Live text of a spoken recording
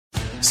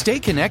Stay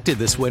connected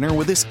this winter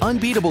with this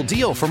unbeatable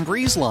deal from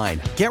BreezeLine.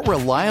 Get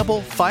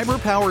reliable,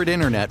 fiber-powered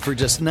internet for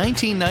just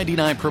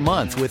 $19.99 per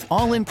month with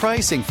all-in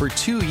pricing for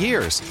 2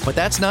 years. But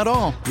that's not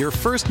all. Your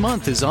first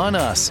month is on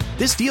us.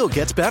 This deal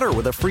gets better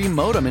with a free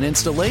modem and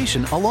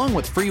installation, along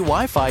with free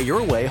Wi-Fi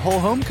your way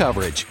whole home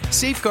coverage.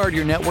 Safeguard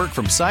your network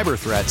from cyber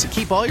threats and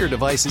keep all your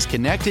devices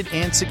connected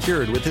and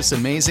secured with this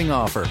amazing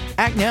offer.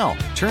 Act now.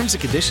 Terms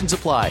and conditions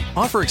apply.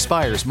 Offer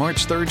expires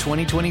March 3rd,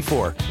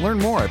 2024. Learn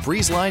more at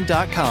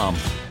breezeline.com.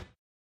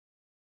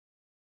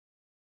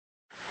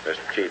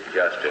 Mr. Chief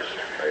Justice,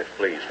 may it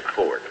please the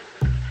court.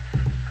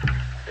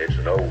 It's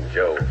an old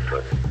joke,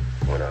 but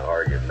when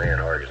a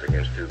man argues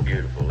against two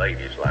beautiful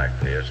ladies like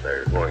this,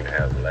 they're going to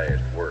have the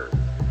last word.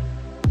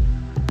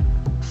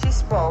 She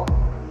spoke,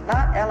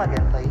 not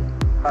elegantly,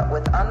 but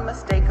with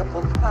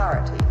unmistakable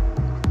clarity.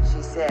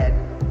 She said,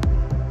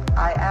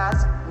 "I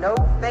ask no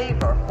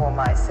favor for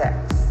my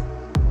sex.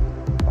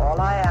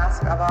 All I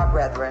ask of our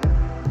brethren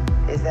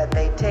is that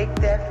they take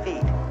their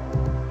feet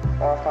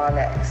off our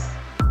necks."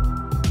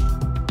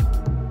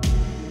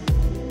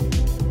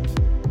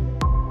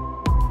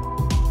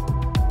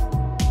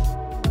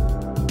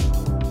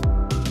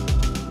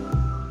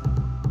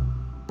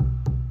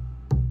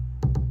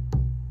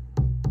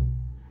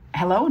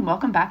 Hello and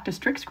welcome back to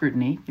Strict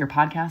Scrutiny, your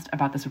podcast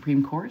about the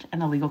Supreme Court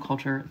and the legal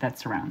culture that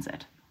surrounds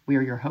it. We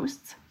are your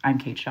hosts. I'm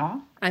Kate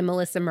Shaw. I'm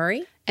Melissa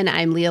Murray. And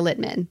I'm Leah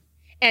Littman.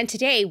 And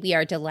today we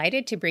are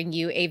delighted to bring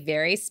you a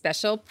very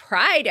special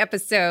Pride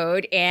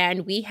episode.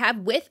 And we have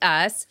with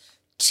us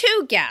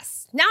two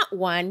guests, not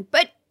one,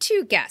 but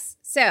two guests.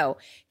 So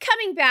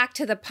coming back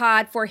to the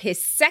pod for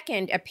his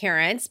second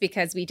appearance,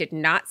 because we did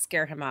not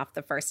scare him off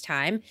the first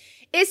time,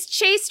 is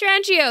Chase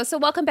Strangio. So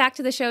welcome back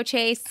to the show,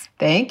 Chase.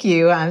 Thank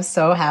you. I'm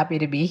so happy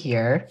to be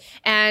here.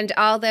 And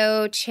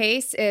although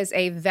Chase is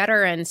a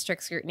veteran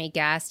Strict Scrutiny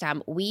guest,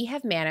 we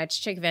have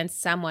managed to convince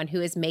someone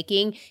who is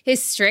making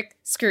his Strict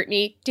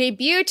Scrutiny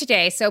debut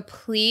today. So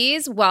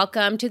please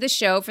welcome to the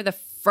show for the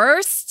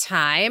first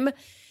time,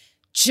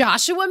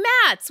 Joshua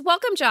Matz.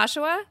 Welcome,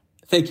 Joshua.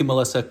 Thank you,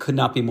 Melissa. Could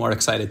not be more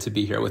excited to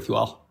be here with you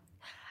all.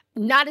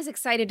 Not as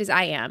excited as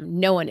I am.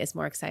 No one is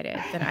more excited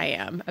than I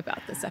am about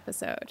this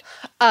episode.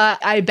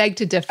 I beg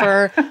to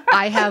differ.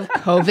 I have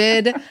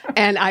COVID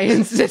and I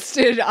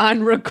insisted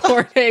on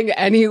recording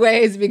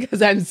anyways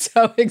because I'm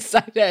so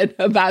excited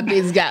about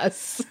these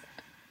guests.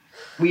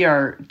 We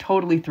are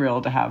totally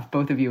thrilled to have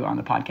both of you on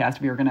the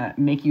podcast. We are going to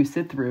make you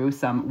sit through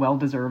some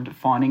well-deserved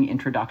fawning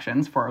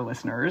introductions for our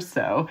listeners,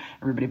 so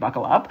everybody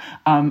buckle up.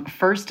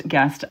 First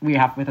guest we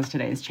have with us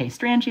today is Chase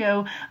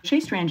Strangio.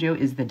 Chase Strangio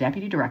is the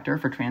Deputy Director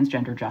for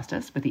Transgender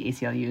Justice with the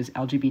ACLU's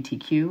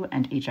LGBTQ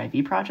and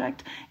HIV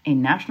Project, a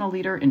national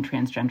leader in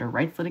transgender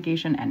rights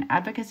litigation and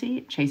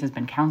advocacy. Chase has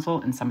been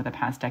counsel in some of the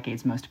past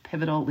decade's most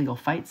pivotal legal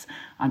fights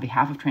on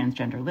behalf of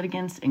transgender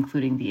litigants,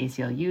 including the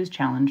ACLU's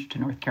challenge to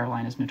North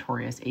Carolina's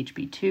notorious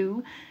HB2,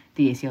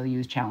 the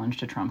ACLU's challenge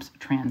to Trump's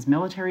trans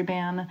military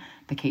ban,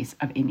 the case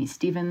of Amy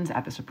Stevens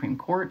at the Supreme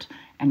Court,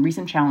 and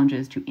recent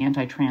challenges to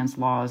anti-trans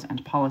laws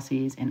and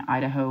policies in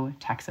Idaho,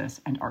 Texas,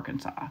 and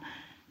Arkansas.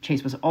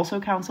 Chase was also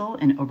counsel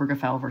in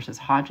Obergefell versus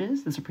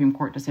Hodges, the Supreme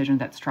Court decision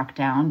that struck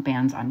down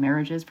bans on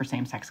marriages for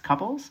same-sex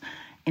couples.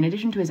 In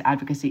addition to his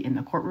advocacy in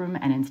the courtroom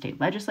and in state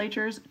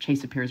legislatures,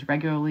 Chase appears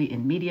regularly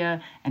in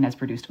media and has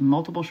produced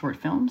multiple short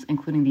films,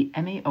 including the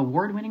Emmy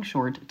award-winning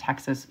short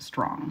Texas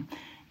Strong.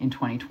 In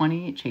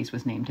 2020, Chase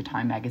was named to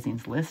Time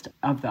magazine's list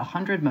of the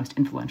 100 most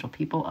influential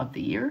people of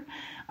the year.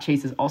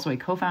 Chase is also a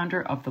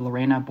co-founder of the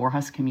Lorena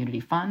Borjas Community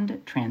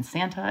Fund, Trans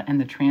Santa, and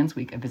the Trans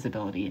Week of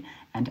Visibility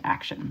and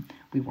Action.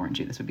 We warned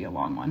you this would be a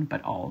long one,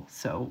 but all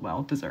so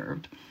well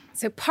deserved.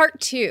 So part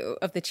two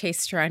of the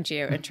Chase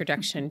Strangio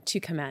introduction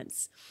to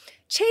commence.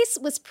 Chase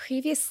was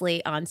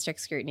previously on Strict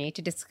Scrutiny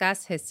to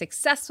discuss his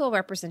successful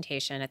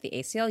representation at the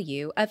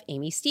ACLU of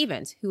Amy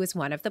Stevens, who was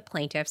one of the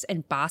plaintiffs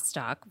in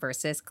Bostock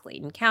versus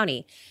Clayton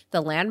County,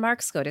 the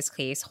landmark SCOTUS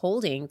case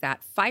holding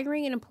that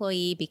firing an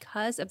employee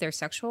because of their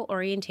sexual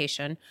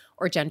orientation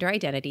or gender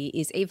identity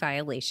is a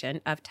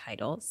violation of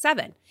Title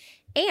VII.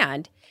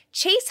 And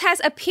Chase has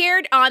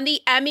appeared on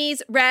the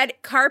Emmys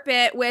red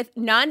carpet with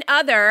none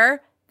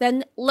other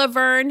than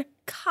Laverne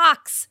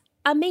Cox.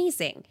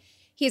 Amazing.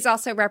 He has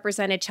also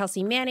represented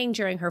Chelsea Manning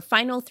during her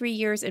final 3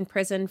 years in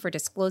prison for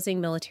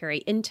disclosing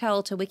military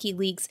intel to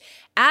WikiLeaks,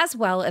 as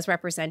well as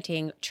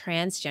representing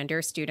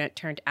transgender student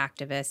turned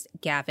activist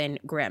Gavin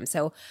Grimm.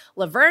 So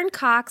Laverne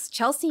Cox,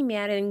 Chelsea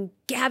Manning,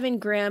 Gavin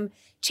Grimm.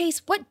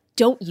 Chase, what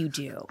don't you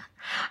do?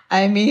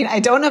 I mean, I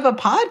don't have a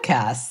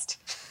podcast.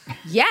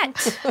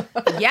 Yet.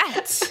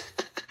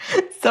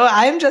 So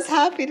I'm just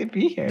happy to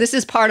be here. This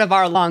is part of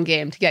our long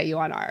game to get you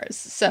on ours.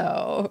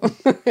 So,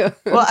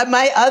 well,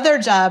 my other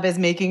job is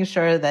making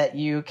sure that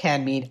you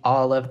can meet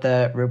all of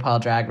the RuPaul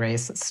Drag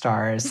Race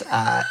stars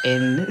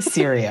in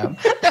Syria.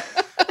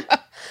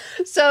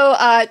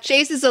 So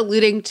Chase is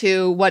alluding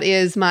to what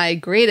is my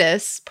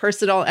greatest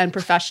personal and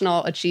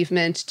professional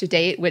achievement to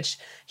date, which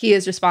he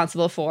is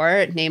responsible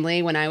for,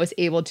 namely when I was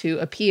able to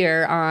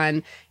appear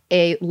on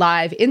a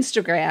live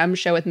Instagram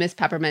show with Miss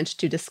Peppermint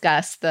to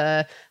discuss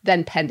the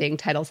then pending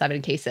Title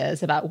VII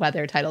cases about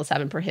whether Title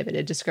VII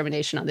prohibited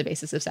discrimination on the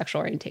basis of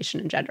sexual orientation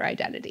and gender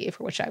identity,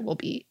 for which I will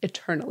be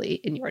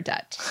eternally in your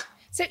debt.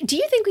 So do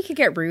you think we could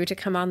get Rue to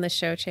come on this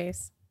show,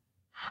 Chase?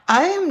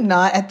 I am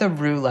not at the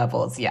Rue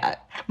levels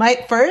yet.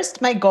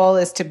 My goal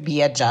is to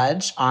be a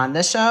judge on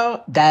the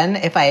show. Then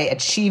if I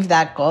achieve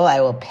that goal,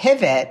 I will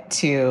pivot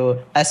to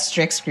a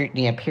strict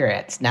scrutiny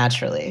appearance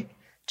naturally.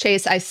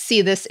 Chase, I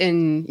see this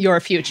in your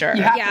future.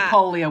 You have to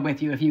pull Leah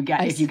with you if you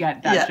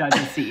get that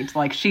judge's seat.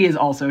 Like, she is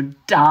also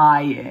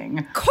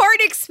dying.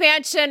 Court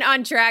expansion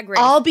on Drag Race.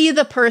 I'll be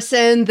the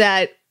person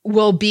that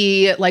will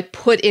be like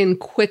put in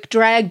quick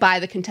drag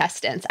by the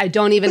contestants. I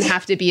don't even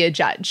have to be a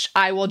judge.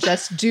 I will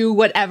just do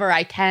whatever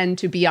I can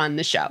to be on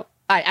the show.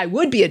 I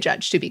would be a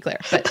judge, to be clear.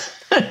 But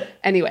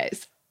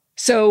anyways,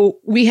 so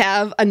we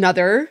have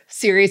another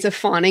series of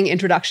fawning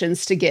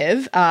introductions to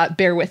give.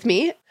 Bear with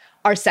me.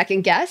 Our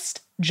second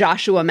guest,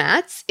 Joshua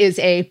Matz, is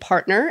a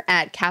partner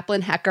at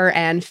Kaplan, Hecker,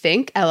 and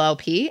Fink,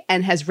 LLP,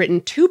 and has written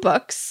 2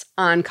 books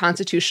on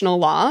constitutional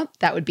law.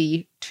 That would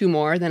be 2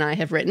 more than I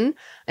have written,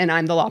 and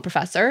I'm the law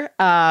professor,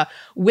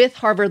 with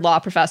Harvard law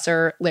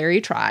professor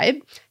Larry Tribe.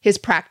 His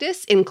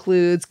practice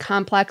includes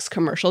complex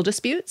commercial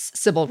disputes,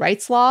 civil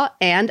rights law,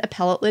 and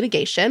appellate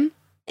litigation.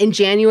 In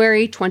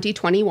January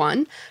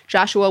 2021,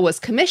 Joshua was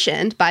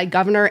commissioned by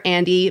Governor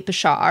Andy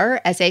Beshear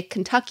as a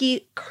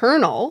Kentucky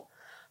colonel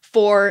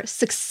for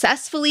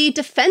successfully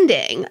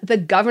defending the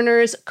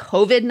governor's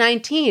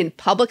COVID-19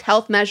 public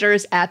health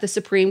measures at the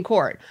Supreme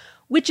Court,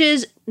 which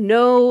is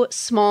no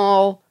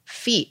small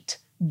feat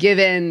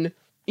given,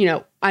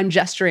 I'm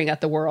gesturing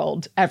at the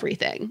world,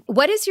 everything.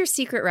 What is your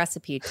secret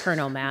recipe,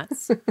 Colonel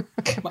Matz?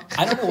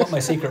 I don't know what my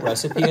secret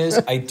recipe is.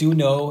 I do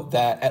know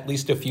that at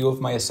least a few of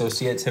my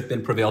associates have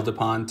been prevailed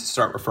upon to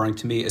start referring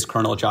to me as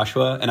Colonel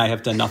Joshua, and I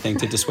have done nothing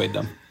to dissuade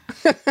them.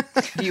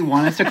 Do you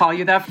want us to call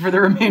you that for the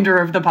remainder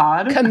of the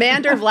pod?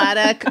 Commander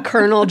Vladek,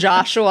 Colonel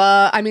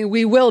Joshua. I mean,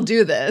 we will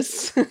do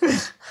this.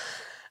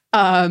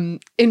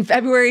 In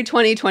February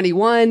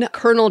 2021,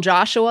 Colonel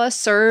Joshua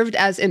served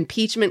as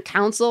impeachment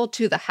counsel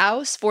to the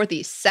House for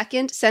the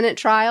second Senate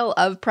trial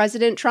of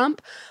President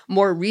Trump.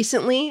 More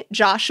recently,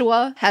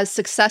 Joshua has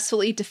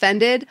successfully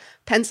defended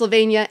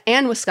Pennsylvania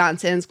and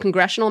Wisconsin's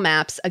congressional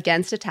maps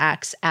against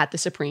attacks at the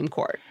Supreme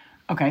Court.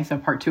 Okay, so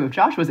part 2 of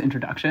Joshua's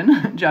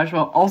introduction.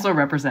 Joshua also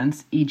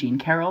represents E. Jean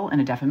Carroll in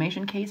a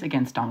defamation case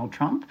against Donald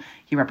Trump.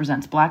 He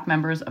represents Black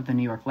members of the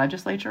New York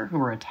legislature who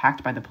were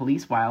attacked by the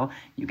police while,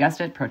 you guessed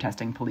it,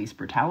 protesting police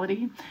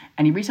brutality.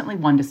 And he recently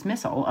won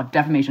dismissal of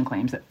defamation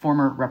claims that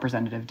former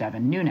Representative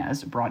Devin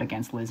Nunes brought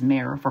against Liz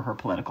Mayer for her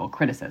political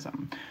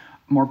criticism.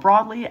 More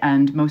broadly,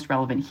 and most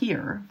relevant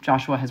here,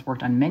 Joshua has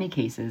worked on many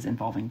cases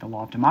involving the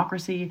law of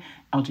democracy,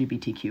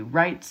 LGBTQ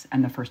rights,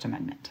 and the First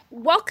Amendment.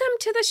 Welcome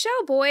to the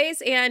show,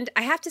 boys. And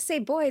I have to say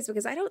boys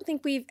because I don't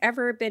think we've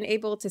ever been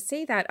able to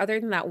say that other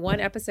than that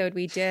one episode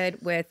we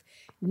did with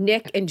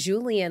Nick and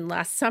Julian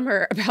last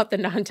summer about the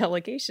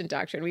non-delegation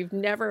doctrine. We've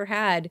never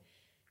had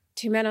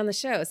 2 men on the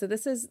show. So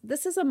this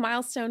is a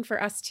milestone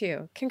for us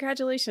too.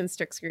 Congratulations,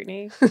 Strict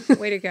Scrutiny.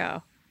 Way to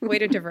go. Way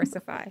to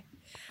diversify.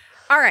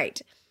 All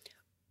right.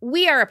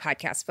 We are a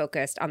podcast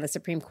focused on the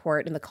Supreme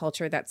Court and the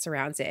culture that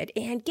surrounds it.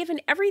 And given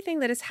everything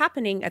that is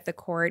happening at the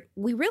court,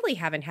 we really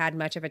haven't had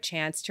much of a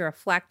chance to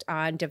reflect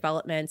on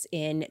developments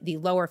in the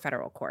lower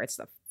federal courts,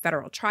 the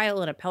federal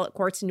trial and appellate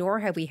courts, nor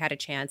have we had a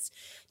chance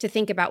to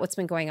think about what's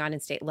been going on in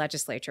state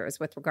legislatures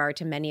with regard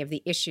to many of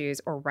the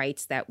issues or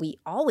rights that we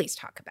always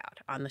talk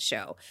about on the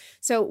show.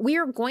 So we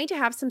are going to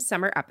have some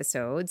summer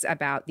episodes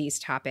about these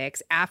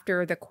topics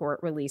after the court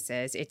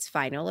releases its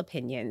final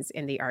opinions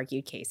in the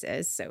argued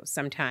cases, so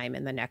sometime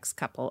in the next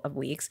couple of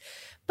weeks.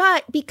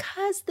 But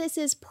because this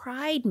is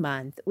Pride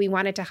Month, we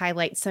wanted to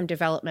highlight some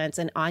developments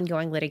and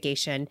ongoing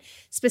litigation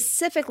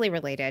specifically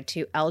related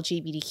to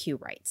LGBTQ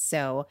rights.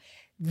 So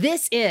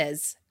this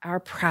is our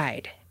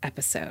Pride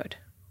episode,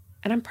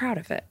 and I'm proud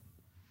of it.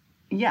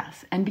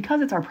 Yes, and because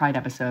it's our Pride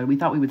episode, we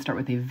thought we would start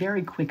with a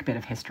very quick bit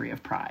of history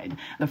of Pride.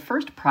 The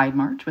first Pride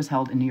March was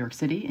held in New York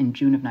City in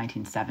June of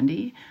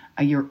 1970.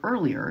 A year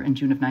earlier, in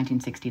June of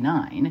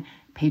 1969,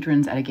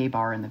 patrons at a gay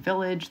bar in the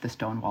Village, the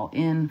Stonewall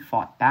Inn,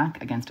 fought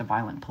back against a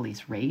violent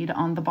police raid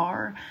on the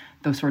bar.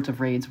 Those sorts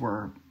of raids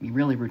were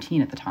really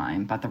routine at the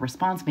time, but the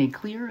response made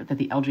clear that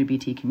the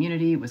LGBT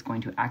community was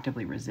going to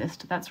actively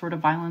resist that sort of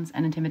violence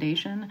and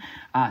intimidation.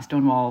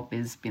 Stonewall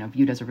is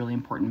viewed as a really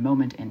important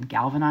moment in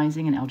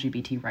galvanizing an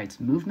LGBT rights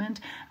movement,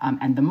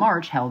 and the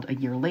march held a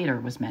year later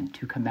was meant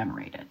to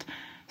commemorate it.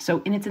 So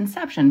in its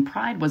inception,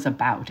 Pride was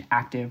about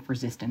active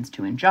resistance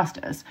to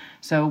injustice.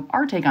 So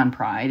our take on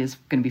Pride is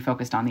going to be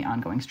focused on the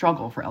ongoing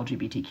struggle for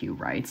LGBTQ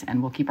rights,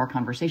 and we'll keep our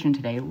conversation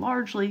today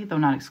largely, though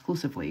not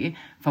exclusively,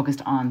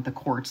 focused on the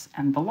courts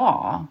and the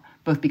law,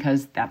 both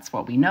because that's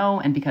what we know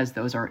and because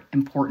those are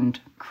important,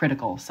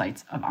 critical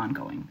sites of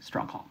ongoing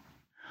struggle.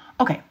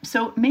 Okay,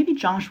 so maybe,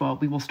 Joshua,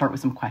 we will start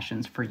with some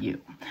questions for you.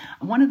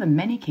 One of the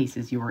many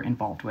cases you were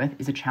involved with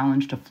is a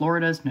challenge to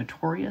Florida's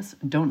notorious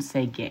Don't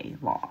Say Gay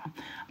law.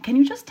 Can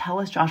you just tell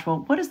us, Joshua,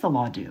 what does the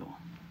law do?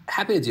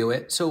 Happy to do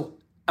it. So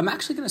I'm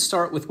actually going to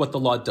start with what the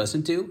law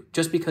doesn't do,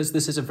 just because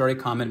this is a very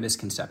common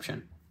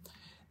misconception.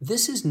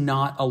 This is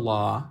not a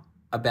law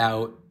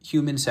about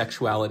human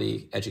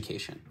sexuality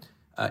education.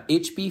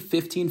 HB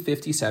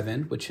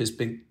 1557, which has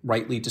been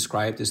rightly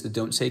described as the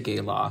Don't Say Gay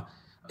law,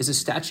 is a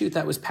statute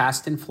that was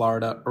passed in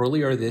Florida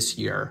earlier this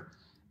year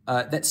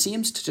that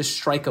seems to just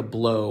strike a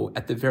blow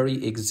at the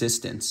very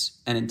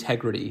existence and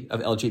integrity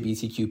of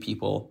LGBTQ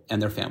people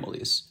and their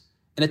families.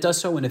 And it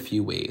does so in a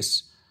few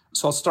ways.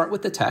 So I'll start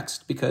with the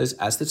text because,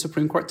 as the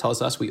Supreme Court tells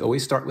us, we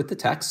always start with the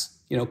text.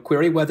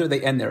 Query whether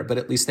they end there, but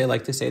at least they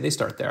like to say they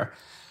start there.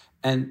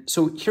 And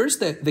so here's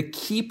the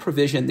key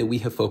provision that we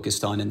have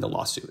focused on in the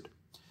lawsuit.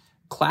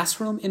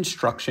 Classroom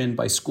instruction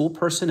by school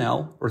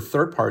personnel or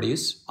third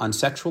parties on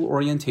sexual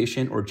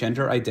orientation or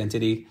gender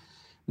identity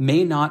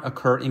may not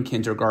occur in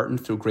kindergarten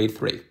through grade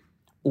 3,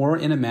 or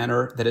in a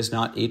manner that is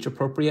not age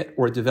appropriate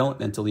or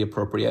developmentally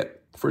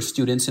appropriate for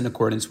students in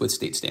accordance with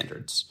state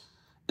standards.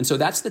 And so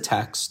that's the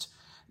text,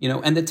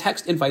 and the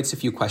text invites a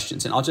few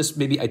questions, and I'll just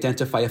maybe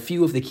identify a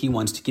few of the key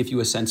ones to give you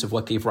a sense of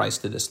what gave rise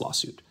to this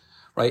lawsuit,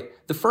 right?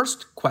 The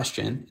first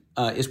question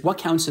is what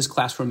counts as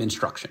classroom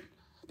instruction?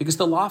 Because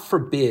the law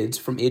forbids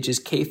from ages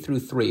K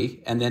through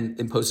 3 and then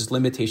imposes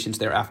limitations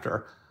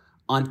thereafter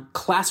on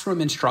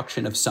classroom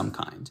instruction of some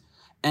kind.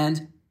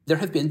 And there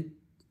have been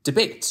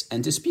debates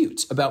and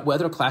disputes about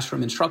whether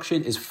classroom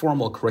instruction is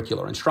formal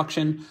curricular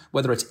instruction,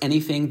 whether it's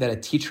anything that a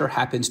teacher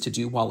happens to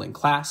do while in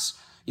class.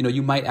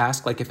 You might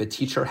ask, if a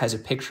teacher has a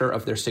picture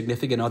of their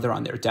significant other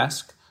on their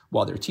desk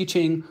while they're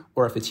teaching,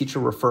 or if a teacher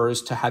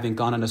refers to having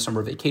gone on a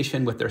summer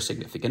vacation with their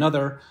significant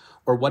other,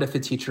 or what if a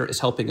teacher is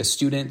helping a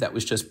student that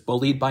was just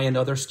bullied by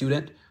another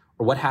student,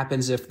 or what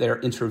happens if they're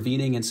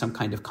intervening in some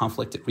kind of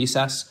conflict at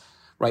recess,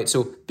 right?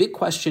 So big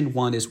question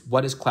 1 is,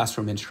 what is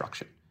classroom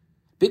instruction?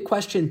 Big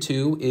question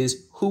 2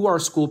 is, who are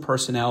school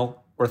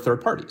personnel or third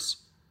parties,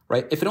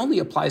 right? If it only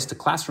applies to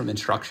classroom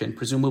instruction,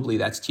 presumably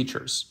that's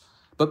teachers.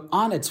 But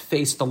on its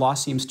face, the law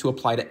seems to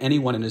apply to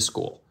anyone in a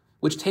school,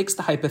 which takes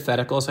the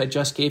hypotheticals I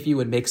just gave you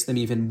and makes them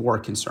even more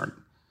concerning,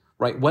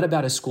 right? What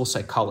about a school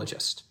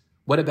psychologist?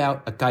 What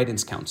about a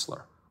guidance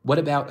counselor? What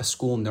about a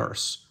school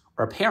nurse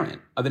or a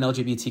parent of an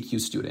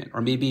LGBTQ student,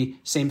 or maybe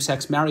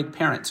same-sex married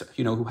parents,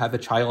 who have a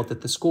child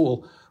at the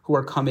school who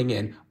are coming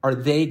in? Are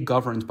they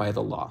governed by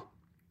the law?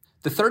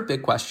 The third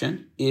big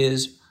question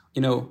is,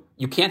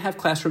 you can't have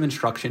classroom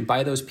instruction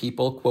by those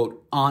people,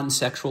 quote, on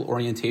sexual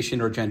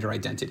orientation or gender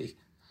identity.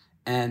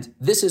 And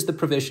this is the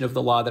provision of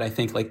the law that I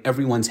think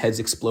everyone's heads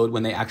explode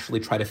when they actually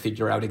try to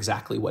figure out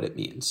exactly what it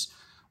means.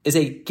 Is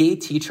a gay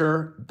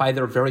teacher, by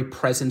their very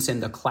presence in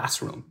the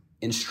classroom,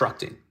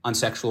 instructing on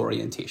sexual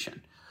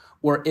orientation?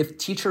 Or if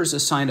teachers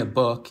assign a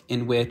book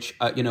in which,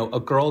 a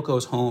girl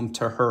goes home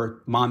to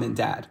her mom and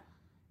dad,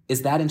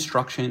 is that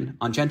instruction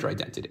on gender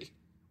identity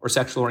or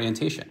sexual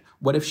orientation?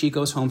 What if she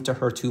goes home to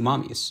her 2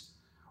 mommies?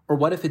 Or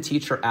what if a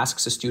teacher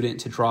asks a student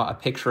to draw a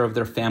picture of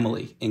their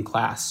family in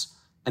class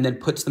and then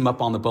puts them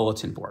up on the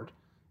bulletin board?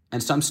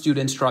 And some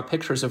students draw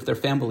pictures of their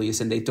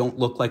families and they don't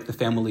look like the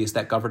families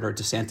that Governor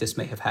DeSantis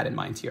may have had in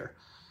mind here,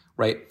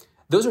 right?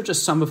 Those are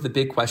just some of the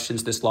big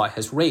questions this law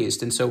has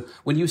raised. And so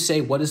when you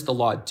say, what does the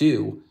law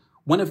do?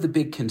 One of the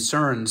big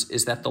concerns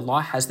is that the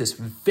law has this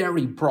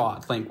very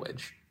broad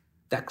language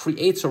that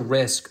creates a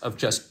risk of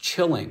just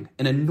chilling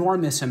an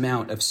enormous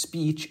amount of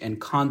speech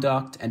and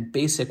conduct and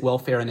basic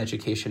welfare and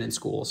education in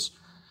schools.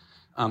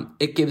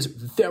 It gives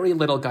very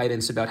little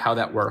guidance about how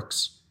that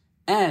works.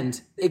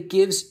 And it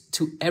gives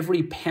to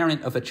every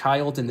parent of a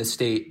child in the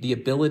state the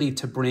ability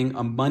to bring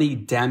a money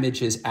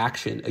damages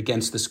action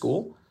against the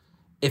school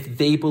if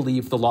they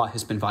believe the law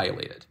has been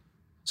violated.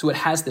 So it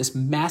has this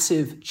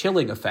massive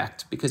chilling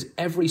effect because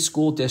every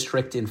school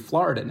district in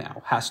Florida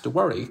now has to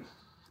worry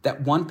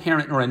that one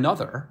parent or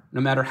another, no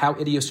matter how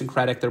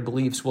idiosyncratic their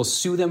beliefs, will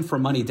sue them for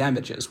money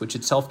damages, which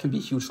itself can be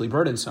hugely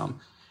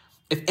burdensome,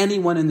 if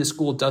anyone in the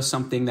school does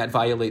something that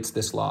violates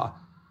this law.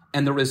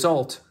 And the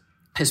result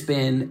has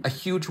been a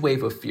huge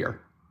wave of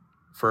fear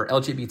for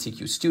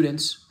LGBTQ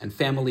students and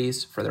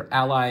families, for their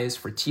allies,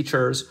 for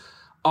teachers,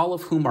 all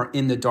of whom are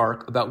in the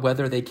dark about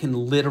whether they can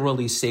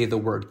literally say the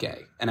word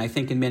gay. And I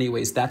think in many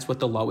ways that's what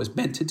the law was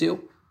meant to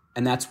do,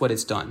 and that's what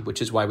it's done,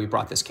 which is why we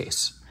brought this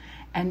case.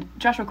 And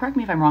Joshua, correct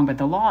me if I'm wrong, but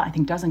the law, I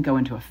think, doesn't go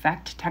into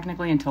effect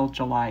technically until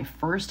July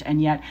 1st.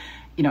 And yet,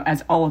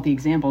 as all of the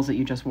examples that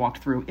you just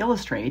walked through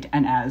illustrate,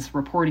 and as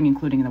reporting,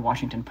 including in the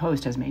Washington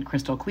Post, has made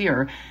crystal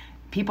clear,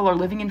 people are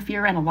living in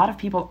fear, and a lot of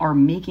people are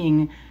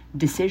making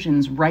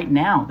decisions right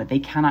now that they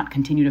cannot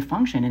continue to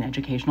function in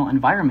educational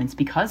environments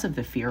because of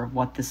the fear of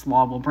what this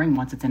law will bring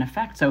once it's in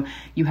effect. So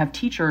you have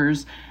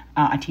teachers,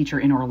 a teacher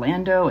in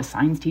Orlando, a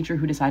science teacher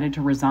who decided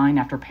to resign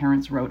after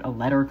parents wrote a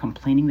letter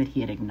complaining that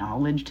he had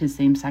acknowledged his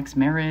same-sex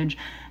marriage.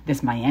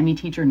 This Miami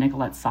teacher,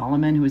 Nicolette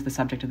Solomon, who is the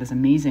subject of this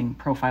amazing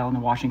profile in the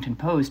Washington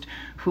Post,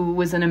 who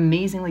was an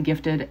amazingly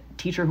gifted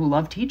teacher who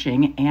loved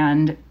teaching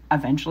and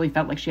eventually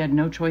felt like she had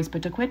no choice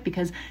but to quit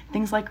because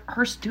things like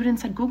her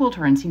students had Googled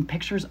her and seen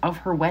pictures of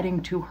her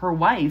wedding to her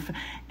wife,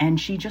 and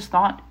she just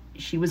thought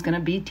she was going to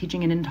be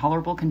teaching in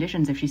intolerable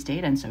conditions if she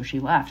stayed, and so she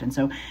left. And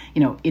so,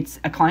 it's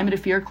a climate of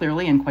fear,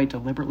 clearly, and quite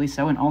deliberately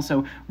so, and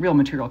also real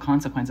material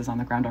consequences on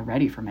the ground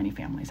already for many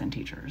families and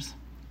teachers.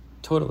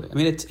 Totally. I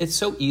mean, it's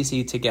so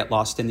easy to get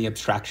lost in the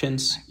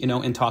abstractions,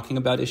 in talking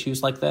about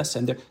issues like this.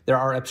 And there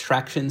are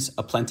abstractions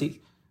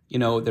aplenty.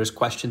 There's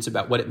questions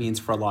about what it means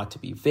for a law to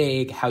be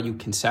vague, how you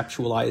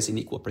conceptualize an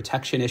equal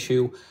protection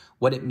issue,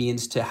 what it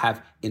means to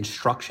have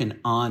instruction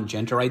on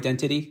gender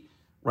identity,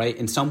 right?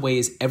 In some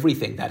ways,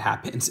 everything that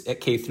happens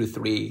at K through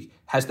 3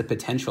 has the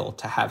potential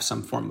to have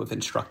some form of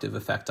instructive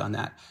effect on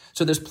that.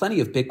 So there's plenty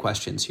of big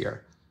questions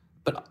here.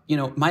 But,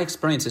 my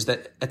experience is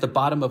that at the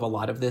bottom of a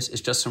lot of this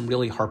is just some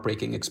really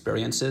heartbreaking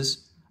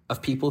experiences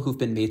of people who've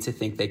been made to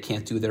think they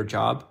can't do their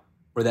job,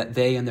 or that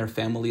they and their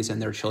families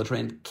and their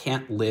children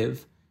can't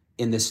live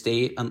in this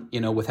state,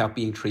 without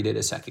being treated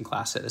as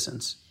second-class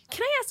citizens.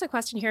 Can I ask a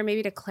question here,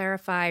 maybe to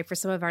clarify for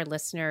some of our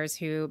listeners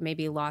who may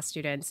be law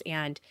students?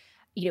 And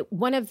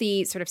one of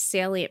the sort of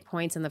salient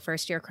points in the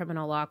first-year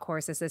criminal law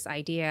course is this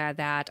idea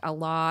that a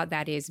law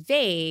that is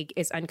vague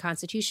is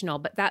unconstitutional,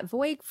 but that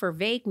void for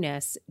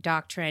vagueness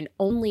doctrine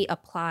only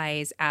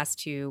applies as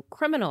to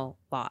criminal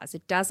laws.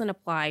 It doesn't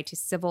apply to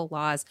civil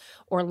laws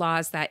or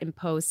laws that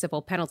impose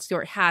civil penalties,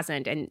 or it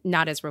hasn't, and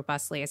not as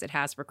robustly as it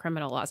has for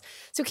criminal laws.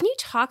 So can you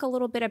talk a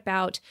little bit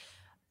about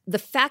the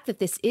fact that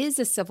this is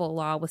a civil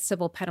law with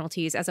civil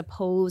penalties as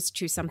opposed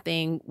to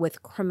something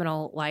with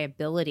criminal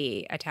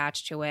liability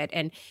attached to it,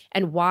 and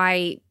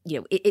why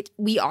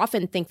we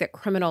often think that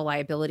criminal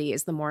liability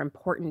is the more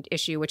important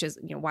issue, which is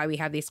why we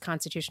have these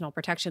constitutional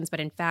protections,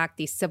 but in fact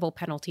these civil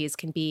penalties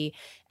can be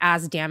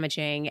as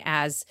damaging,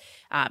 as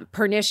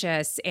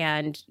pernicious,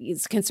 and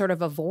can sort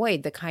of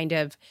avoid the kind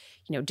of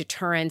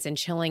deterrence and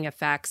chilling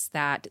effects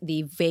that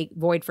the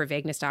void for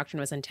vagueness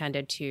doctrine was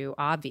intended to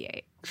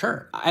obviate.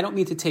 Sure. I don't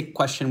mean to take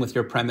question with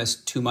your premise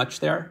too much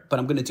there, but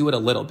I'm going to do it a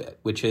little bit,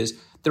 which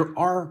is there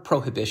are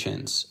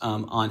prohibitions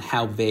on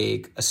how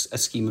vague a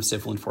scheme of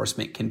civil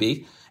enforcement can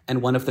be.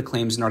 And one of the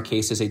claims in our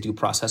case is a due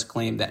process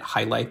claim that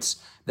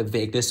highlights the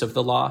vagueness of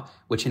the law,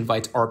 which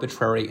invites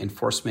arbitrary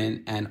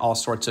enforcement and all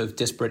sorts of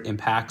disparate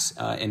impacts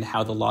in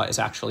how the law is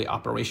actually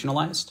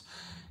operationalized.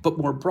 But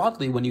more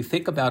broadly, when you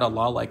think about a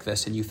law like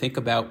this and you think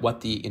about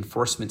what the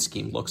enforcement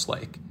scheme looks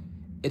like,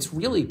 it's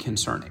really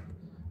concerning.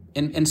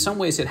 In some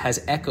ways, it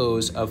has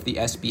echoes of the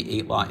SB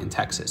 8 law in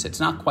Texas. It's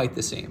not quite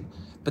the same.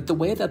 But the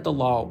way that the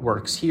law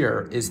works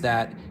here is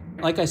that,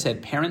 like I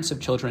said, parents of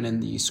children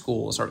in these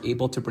schools are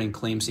able to bring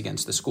claims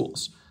against the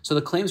schools. So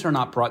the claims are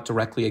not brought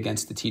directly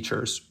against the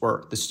teachers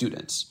or the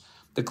students.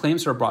 The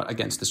claims are brought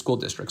against the school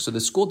districts. So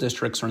the school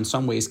districts are in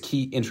some ways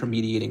key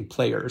intermediating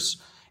players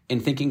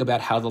in thinking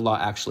about how the law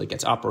actually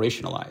gets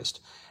operationalized.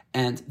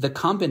 And the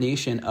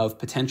combination of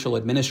potential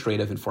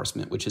administrative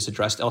enforcement, which is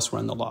addressed elsewhere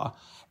in the law,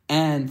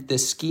 and the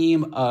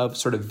scheme of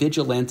sort of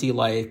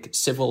vigilante-like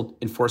civil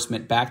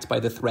enforcement backed by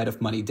the threat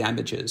of money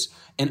damages,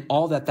 and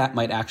all that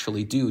might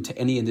actually do to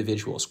any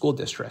individual school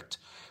district,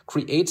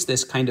 creates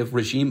this kind of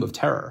regime of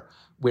terror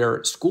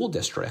where school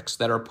districts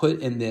that are put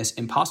in this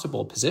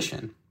impossible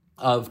position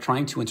of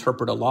trying to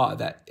interpret a law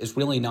that is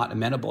really not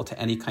amenable to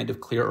any kind of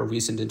clear or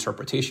reasoned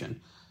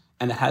interpretation,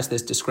 and that has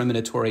this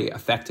discriminatory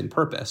effect and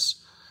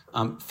purpose,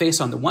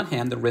 face on the one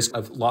hand the risk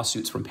of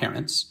lawsuits from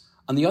parents,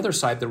 on the other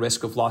side the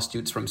risk of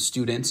lawsuits from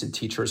students and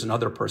teachers and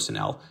other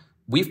personnel.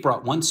 We've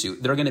brought one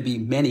suit. There are going to be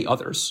many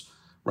others,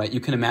 right? You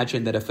can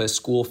imagine that if a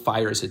school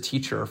fires a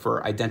teacher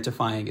for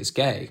identifying as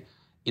gay,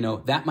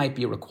 that might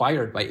be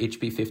required by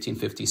HB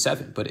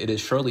 1557, but it is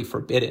surely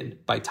forbidden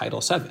by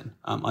Title VII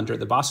under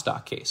the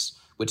Bostock case,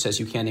 which says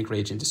you can't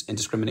engage in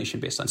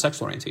discrimination based on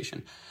sexual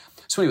orientation.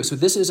 So anyway,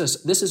 this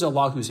is a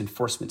law whose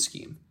enforcement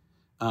scheme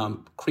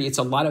creates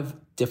a lot of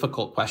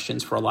difficult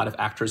questions for a lot of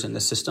actors in the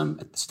system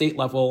at the state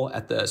level,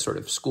 at the sort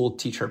of school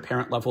teacher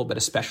parent level, but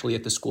especially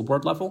at the school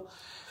board level.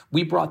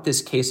 We brought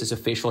this case as a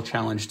facial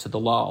challenge to the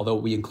law, although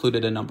we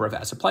included a number of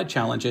as-applied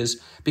challenges,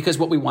 because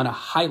what we want to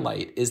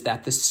highlight is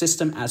that the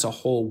system as a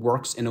whole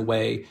works in a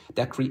way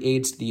that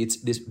creates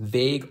this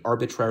vague,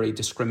 arbitrary,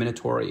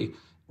 discriminatory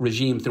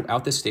regime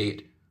throughout the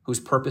state whose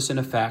purpose and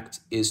effect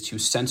is to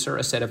censor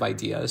a set of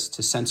ideas,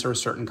 to censor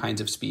certain kinds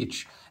of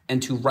speech,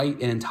 and to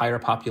write an entire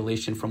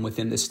population from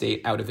within the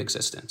state out of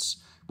existence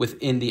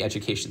within the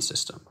education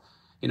system.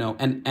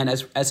 And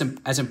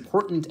as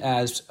important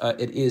as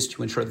it is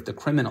to ensure that the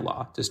criminal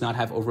law does not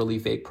have overly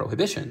vague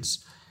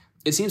prohibitions,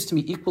 it seems to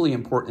me equally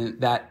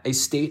important that a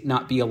state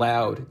not be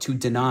allowed to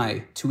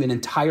deny to an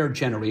entire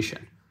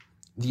generation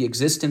the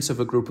existence of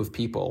a group of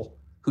people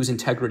whose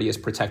integrity is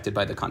protected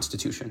by the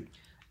Constitution.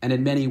 And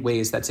in many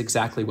ways, that's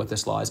exactly what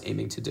this law is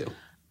aiming to do.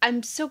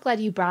 I'm so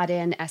glad you brought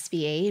in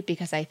SB 8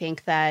 because I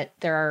think that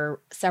there are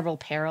several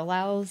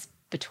parallels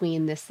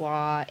between this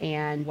law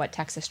and what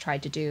Texas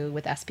tried to do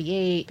with SB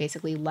 8,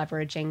 basically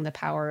leveraging the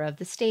power of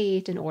the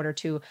state in order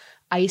to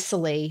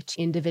isolate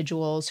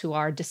individuals who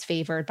are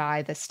disfavored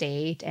by the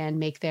state and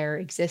make their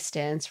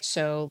existence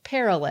so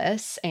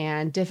perilous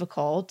and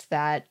difficult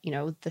that,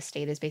 the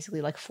state is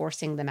basically like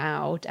forcing them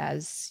out,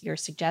 as you're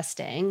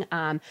suggesting.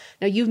 Now,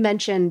 you've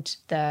mentioned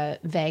the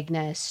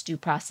vagueness due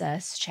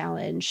process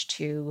challenge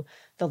to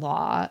the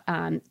law.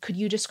 Could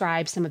you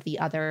describe some of the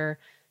other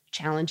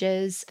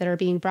challenges that are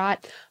being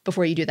brought?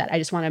 Before you do that, I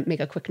just want to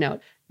make a quick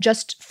note.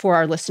 Just for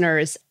our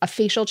listeners, a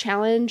facial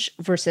challenge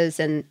versus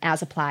an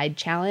as-applied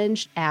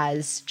challenge.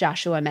 As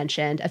Joshua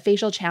mentioned, a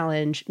facial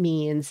challenge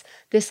means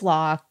this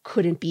law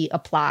couldn't be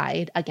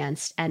applied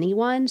against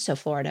anyone, so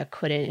Florida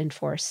couldn't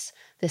enforce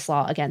this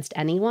law against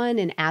anyone.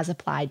 An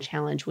as-applied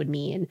challenge would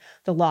mean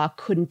the law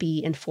couldn't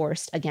be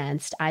enforced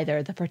against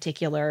either the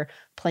particular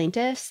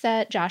plaintiffs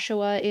that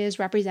Joshua is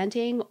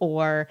representing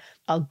or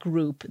a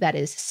group that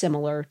is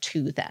similar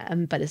to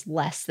them, but is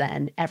less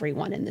than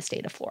everyone in the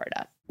state of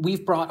Florida.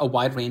 We've brought a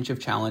wide range of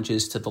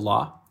challenges to the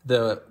law.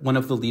 One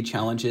of the lead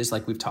challenges,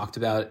 like we've talked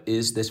about,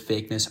 is this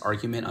vagueness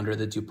argument under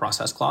the Due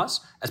Process Clause.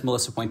 As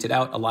Melissa pointed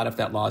out, a lot of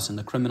that law is in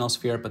the criminal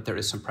sphere, but there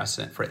is some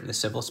precedent for it in the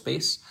civil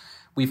space.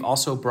 We've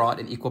also brought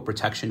an equal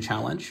protection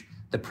challenge,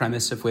 the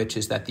premise of which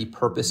is that the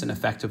purpose and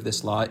effect of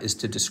this law is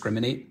to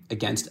discriminate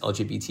against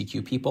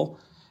LGBTQ people.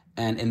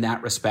 And in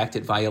that respect,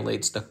 it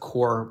violates the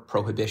core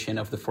prohibition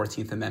of the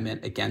 14th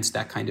Amendment against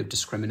that kind of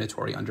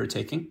discriminatory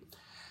undertaking.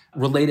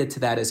 Related to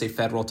that is a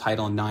federal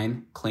Title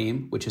IX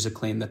claim, which is a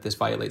claim that this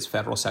violates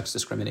federal sex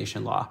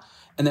discrimination law.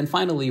 And then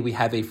finally, we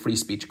have a free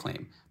speech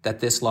claim, that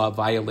this law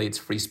violates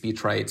free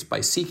speech rights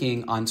by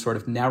seeking on sort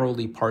of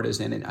narrowly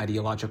partisan and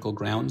ideological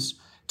grounds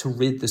to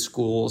rid the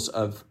schools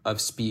of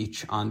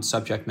speech on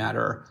subject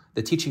matter,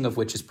 the teaching of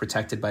which is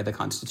protected by the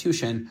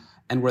Constitution,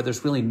 and where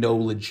there's really no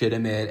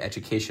legitimate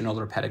educational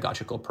or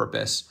pedagogical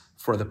purpose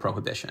for the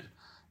prohibition.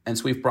 And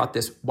so we've brought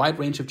this wide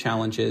range of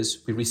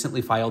challenges. We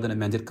recently filed an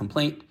amended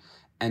complaint,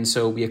 and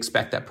so we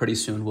expect that pretty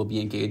soon we'll be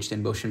engaged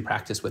in motion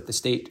practice with the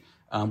state,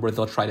 where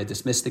they'll try to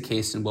dismiss the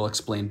case and we'll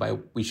explain why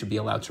we should be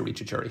allowed to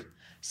reach a jury.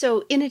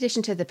 So in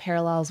addition to the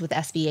parallels with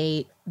SB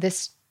 8,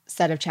 this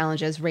set of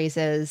challenges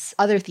raises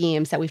other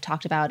themes that we've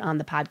talked about on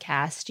the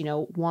podcast.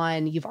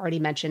 One, you've already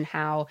mentioned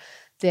how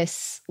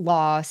this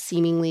law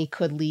seemingly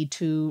could lead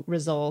to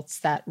results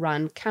that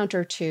run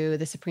counter to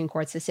the Supreme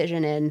Court's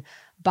decision in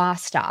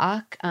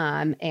Bostock,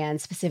 and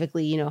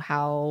specifically,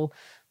 how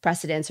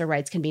precedents or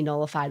rights can be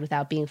nullified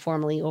without being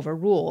formally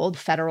overruled.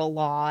 Federal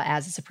law,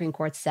 as the Supreme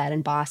Court said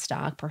in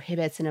Bostock,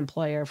 prohibits an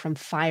employer from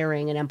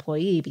firing an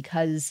employee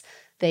because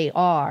they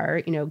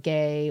are,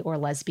 gay or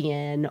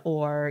lesbian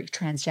or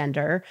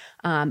transgender.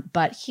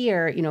 But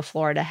here,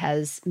 Florida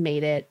has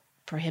made it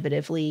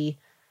prohibitively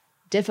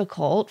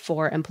difficult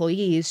for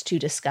employees to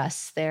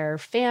discuss their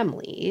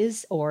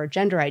families or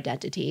gender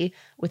identity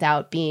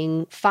without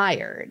being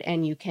fired.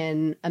 And you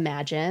can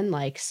imagine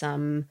like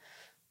some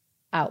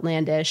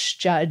outlandish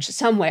judge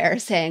somewhere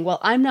saying, well,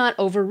 I'm not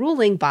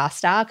overruling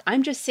Bostock.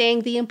 I'm just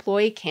saying the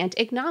employee can't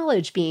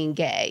acknowledge being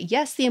gay.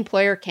 Yes, the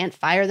employer can't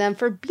fire them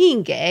for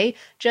being gay,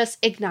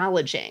 just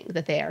acknowledging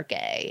that they are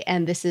gay.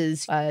 And this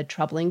is a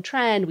troubling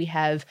trend. We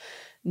have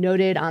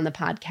noted on the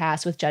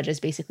podcast with judges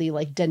basically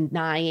like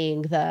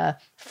denying the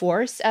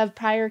force of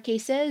prior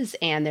cases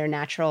and their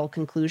natural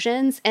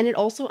conclusions. And it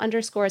also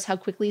underscores how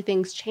quickly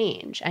things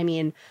change. I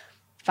mean,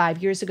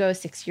 5 years ago,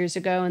 6 years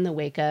ago, in the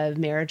wake of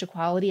marriage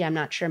equality, I'm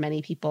not sure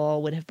many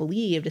people would have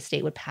believed a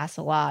state would pass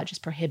a law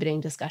just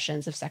prohibiting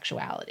discussions of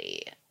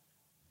sexuality.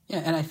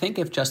 Yeah, and I think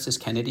if Justice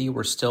Kennedy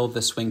were still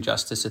the swing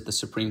justice at the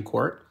Supreme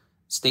Court,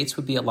 states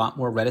would be a lot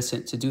more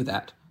reticent to do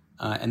that.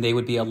 And they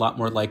would be a lot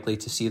more likely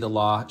to see the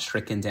law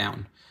stricken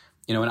down.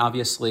 And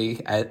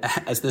obviously,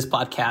 as this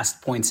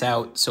podcast points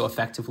out so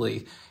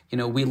effectively,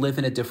 we live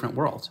in a different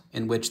world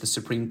in which the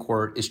Supreme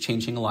Court is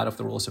changing a lot of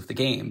the rules of the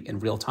game in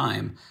real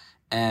time.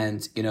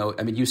 And,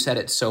 you said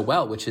it so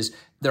well, which is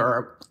there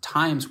are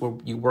times where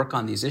you work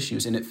on these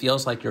issues and it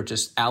feels like you're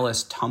just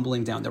Alice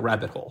tumbling down the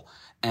rabbit hole,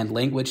 and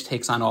language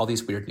takes on all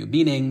these weird new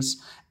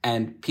meanings,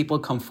 and people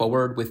come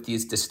forward with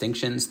these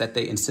distinctions that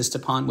they insist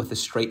upon with a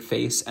straight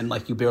face, and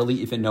like you barely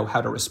even know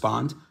how to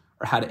respond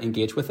or how to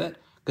engage with it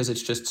because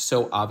it's just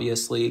so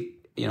obviously,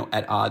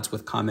 at odds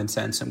with common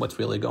sense and what's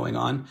really going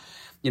on.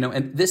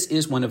 And this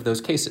is one of those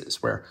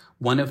cases where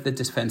one of the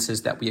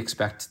defenses that we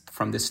expect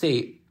from the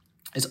state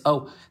is,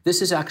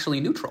 this is actually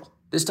neutral.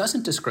 This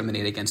doesn't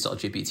discriminate against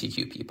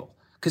LGBTQ people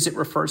because it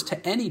refers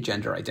to any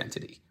gender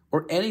identity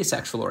or any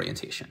sexual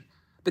orientation.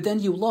 But then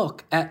you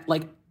look at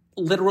like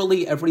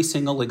literally every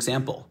single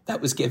example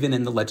that was given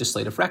in the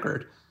legislative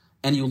record,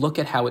 and you look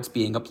at how it's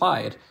being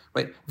applied,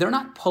 right? They're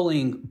not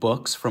pulling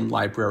books from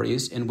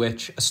libraries in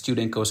which a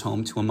student goes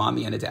home to a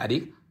mommy and a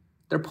daddy.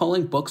 They're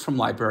pulling books from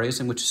libraries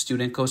in which a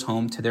student goes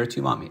home to their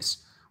two mommies,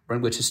 or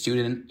in which a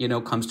student,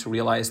 comes to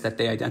realize that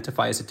they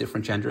identify as a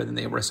different gender than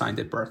they were assigned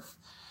at birth.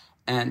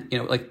 And,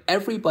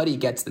 everybody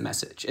gets the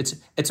message.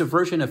 It's a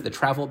version of the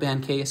travel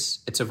ban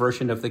case. It's a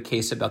version of the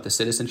case about the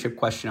citizenship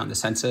question on the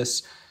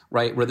census,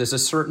 right? Where there's a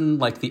certain,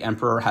 like, the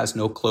emperor has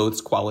no clothes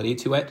quality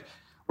to it,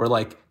 where,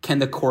 like, can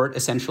the court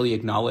essentially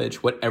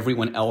acknowledge what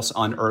everyone else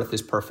on earth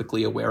is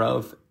perfectly aware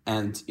of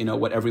and, you know,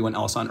 what everyone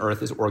else on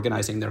earth is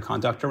organizing their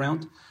conduct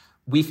around?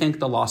 We think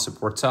the law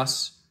supports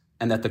us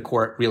and that the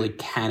court really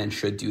can and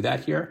should do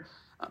that here.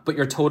 But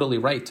you're totally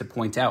right to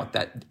point out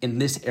that in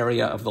this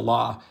area of the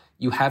law,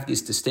 you have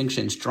these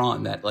distinctions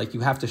drawn that, like,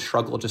 you have to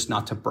struggle just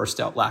not to burst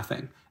out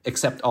laughing,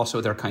 except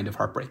also they're kind of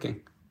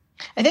heartbreaking.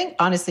 I think,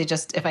 honestly,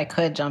 just if I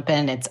could jump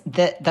in, it's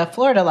the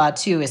Florida law,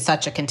 too, is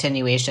such a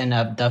continuation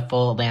of the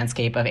full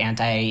landscape of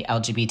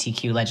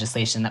anti-LGBTQ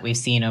legislation that we've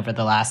seen over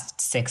the last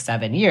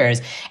 6-7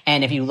 years.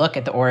 And if you look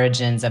at the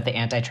origins of the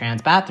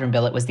anti-trans bathroom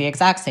bill, it was the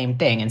exact same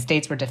thing. And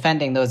states were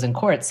defending those in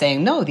court,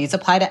 saying, no, these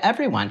apply to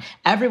everyone.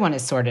 Everyone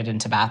is sorted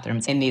into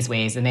bathrooms in these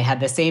ways. And they had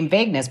the same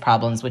vagueness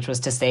problems, which was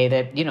to say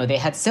that, you know, they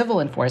had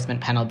civil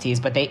enforcement penalties,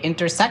 but they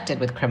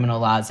intersected with criminal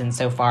laws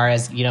insofar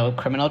as, you know,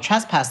 criminal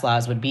trespass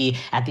laws would be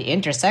at the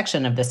intersection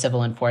of the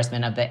civil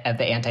enforcement of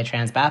the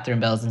anti-trans bathroom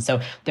bills. And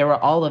so there were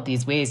all of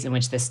these ways in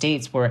which the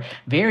states were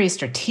very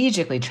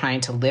strategically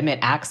trying to limit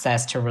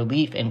access to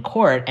relief in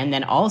court, and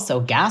then also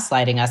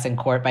gaslighting us in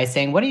court by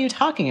saying, what are you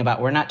talking about?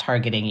 We're not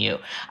targeting you.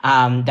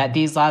 That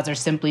these laws are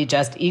simply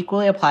just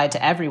equally applied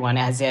to everyone,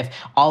 as if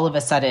all of a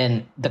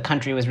sudden the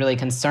country was really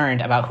concerned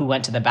about who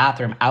went to the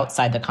bathroom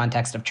outside the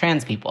context of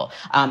trans people.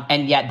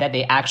 And yet that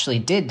they actually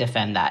did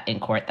defend that in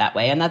court that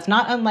way. And that's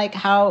not unlike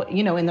how,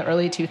 you know, in the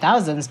early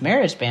 2000s,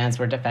 marriage bans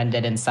were defended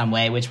in some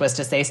way, which was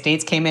to say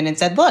states came in and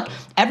said, look,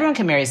 everyone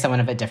can marry someone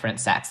of a different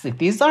sex. Like,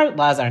 these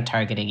laws aren't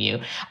targeting you.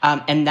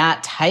 And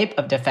that type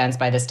of defense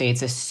by the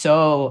states is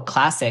so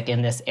classic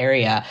in this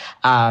area.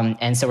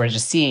 And so we're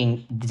just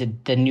seeing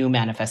the new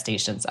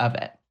manifestations of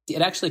it.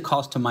 It actually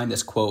calls to mind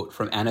this quote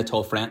from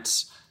Anatole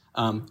France.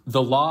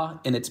 The law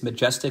in its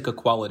majestic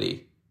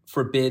equality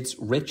forbids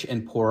rich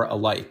and poor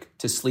alike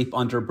to sleep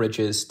under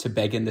bridges, to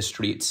beg in the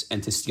streets,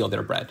 and to steal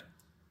their bread.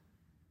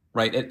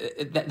 Right?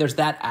 There's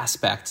that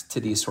aspect to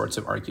these sorts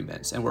of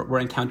arguments, and we're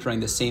encountering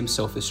the same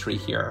sophistry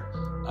here,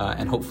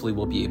 and hopefully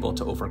we'll be able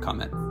to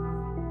overcome it.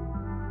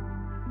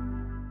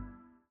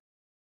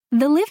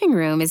 The living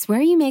room is where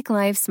you make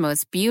life's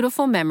most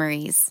beautiful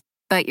memories,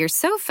 but your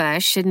sofa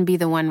shouldn't be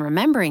the one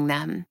remembering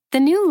them. The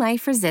new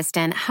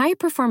life-resistant,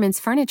 high-performance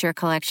furniture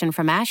collection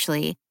from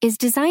Ashley is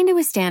designed to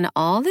withstand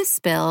all the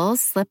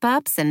spills,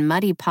 slip-ups, and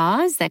muddy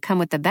paws that come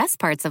with the best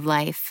parts of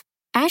life.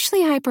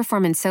 Ashley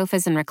high-performance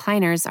sofas and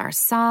recliners are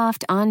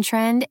soft,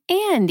 on-trend,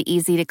 and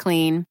easy to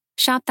clean.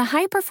 Shop the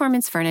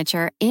high-performance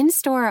furniture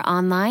in-store or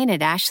online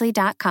at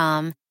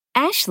ashley.com.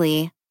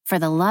 Ashley, for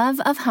the love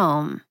of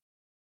home.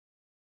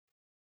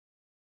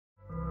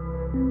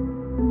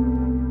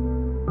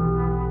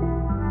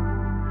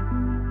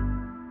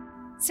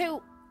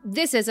 So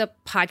this is a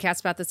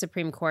podcast about the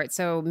Supreme Court,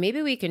 so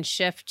maybe we can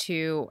shift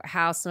to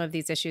how some of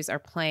these issues are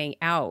playing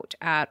out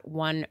at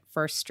 1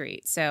 First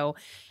Street. So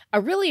a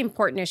really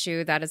important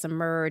issue that has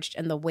emerged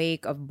in the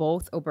wake of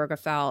both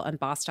Obergefell and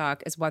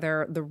Bostock is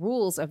whether the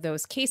rules of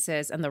those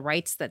cases and the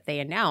rights that they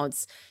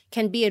announce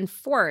can be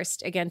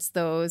enforced against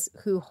those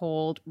who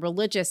hold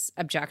religious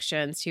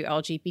objections to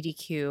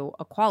LGBTQ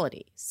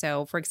equality.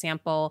 So, for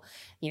example,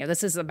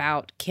 this is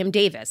about Kim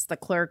Davis, the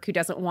clerk who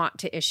doesn't want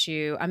to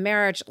issue a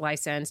marriage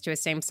license to a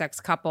same-sex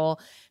couple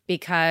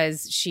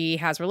because she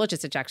has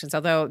religious objections,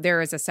 although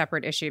there is a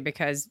separate issue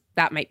because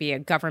that might be a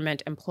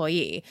government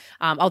employee.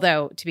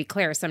 Although, to be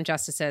clear, some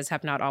justices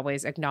have not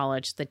always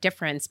acknowledged the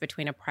difference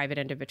between a private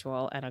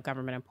individual and a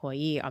government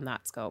employee on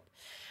that scope.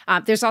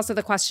 There's also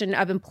the question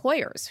of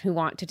employers who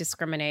want to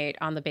discriminate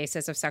on the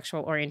basis of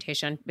sexual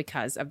orientation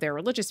because of their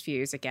religious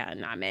views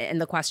again.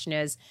 And the question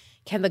is,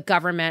 can the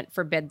government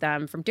forbid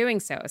them from doing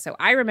so? So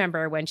I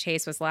remember when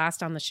Chase was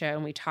last on the show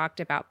and we talked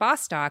about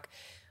Bostock,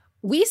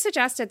 we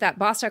suggested that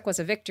Bostock was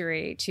a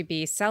victory to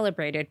be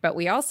celebrated, but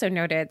we also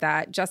noted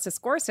that Justice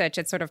Gorsuch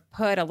had sort of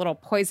put a little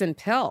poison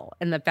pill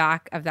in the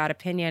back of that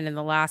opinion in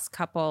the last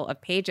couple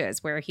of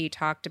pages, where he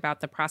talked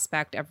about the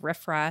prospect of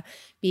RFRA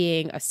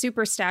being a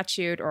super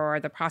statute or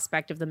the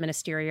prospect of the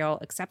ministerial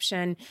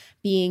exception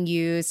being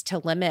used to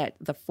limit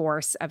the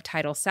force of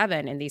Title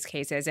VII in these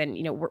cases. And,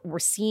 we're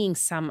seeing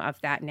some of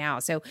that now.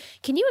 So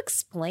can you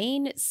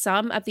explain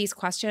some of these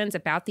questions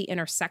about the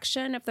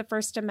intersection of the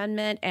First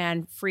Amendment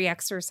and free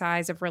exercise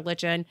of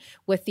religion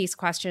with these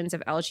questions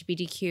of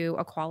LGBTQ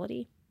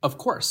equality? Of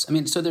course.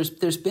 So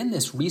there's been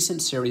this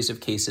recent series of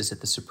cases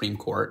at the Supreme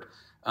Court,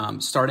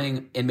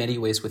 starting in many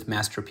ways with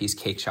Masterpiece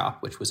Cake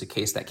Shop, which was a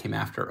case that came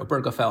after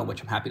Obergefell,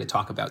 which I'm happy to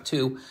talk about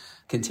too.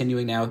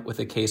 Continuing now with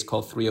a case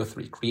called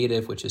 303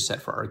 Creative, which is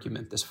set for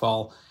argument this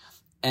fall.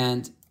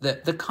 And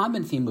the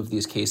common theme of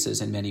these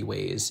cases in many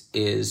ways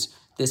is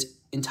this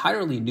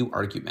entirely new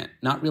argument,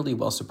 not really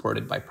well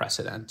supported by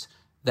precedent,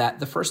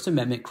 that the First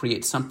Amendment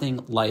creates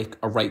something like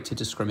a right to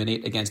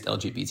discriminate against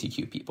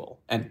LGBTQ people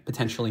and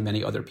potentially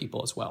many other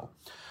people as well.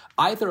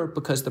 Either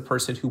because the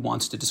person who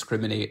wants to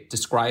discriminate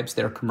describes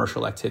their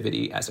commercial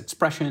activity as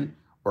expression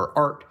or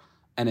art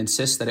and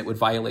insists that it would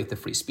violate the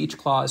free speech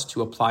clause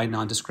to apply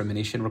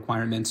non-discrimination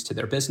requirements to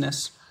their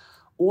business,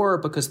 or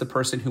because the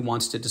person who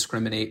wants to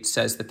discriminate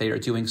says that they are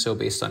doing so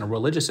based on a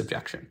religious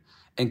objection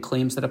and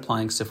claims that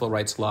applying civil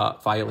rights law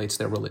violates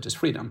their religious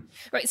freedom.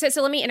 Right.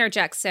 So let me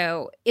interject.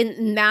 So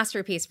in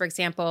Masterpiece, for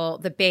example,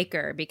 the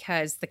baker,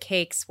 because the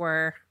cakes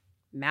were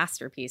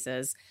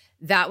masterpieces,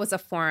 that was a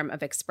form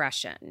of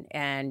expression.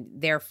 And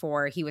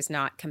therefore, he was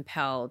not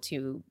compelled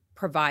to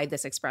provide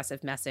this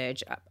expressive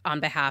message on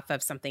behalf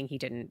of something he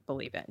didn't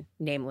believe in,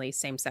 namely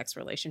same-sex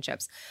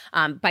relationships.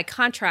 By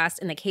contrast,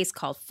 in the case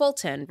called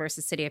Fulton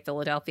versus City of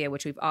Philadelphia,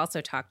 which we've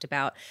also talked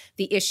about,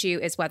 the issue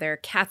is whether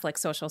Catholic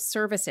Social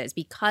Services,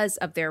 because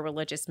of their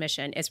religious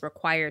mission, is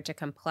required to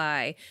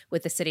comply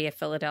with the City of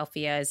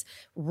Philadelphia's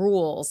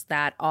rules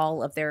that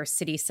all of their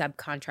city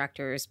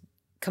subcontractors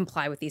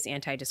comply with these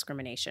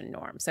anti-discrimination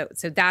norms.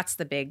 So that's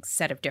the big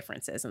set of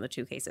differences in the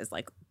two cases.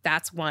 Like,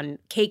 that's one,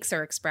 cakes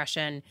are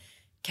expression,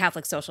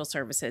 Catholic Social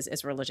Services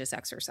is religious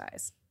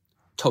exercise.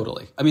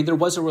 Totally. I mean, there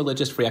was a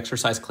religious free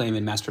exercise claim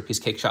in Masterpiece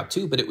Cake Shop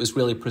too, but it was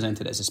really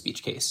presented as a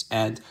speech case.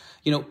 And,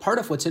 part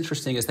of what's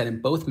interesting is that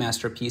in both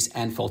Masterpiece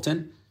and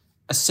Fulton,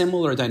 a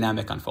similar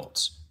dynamic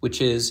unfolds,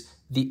 which is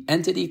the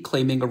entity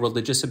claiming a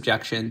religious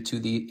objection to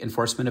the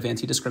enforcement of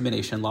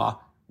anti-discrimination law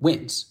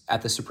wins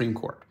at the Supreme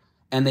Court.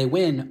 And they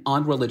win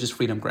on religious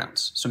freedom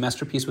grounds. So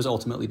Masterpiece was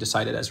ultimately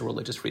decided as a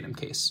religious freedom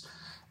case.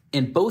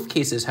 In both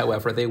cases,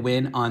 however, they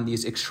win on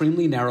these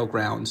extremely narrow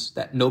grounds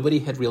that nobody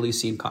had really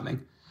seen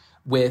coming,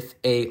 with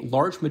a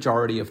large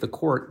majority of the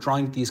court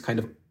drawing these kind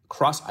of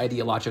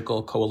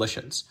cross-ideological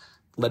coalitions,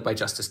 led by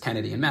Justice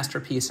Kennedy in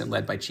Masterpiece and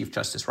led by Chief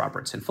Justice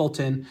Roberts in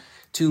Fulton,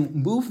 to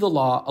move the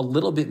law a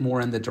little bit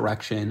more in the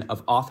direction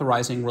of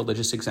authorizing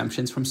religious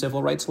exemptions from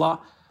civil rights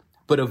law,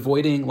 but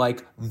avoiding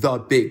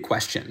the big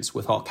questions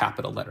with all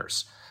capital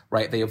letters,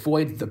 right? They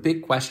avoid the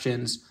big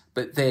questions,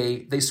 but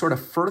they sort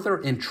of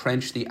further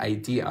entrench the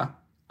idea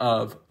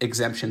of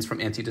exemptions from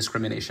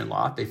anti-discrimination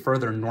law. They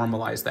further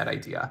normalize that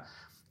idea.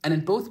 And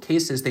in both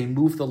cases, they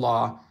move the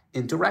law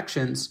in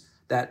directions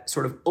that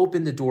sort of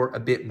open the door a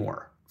bit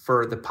more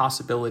for the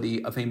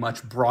possibility of a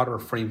much broader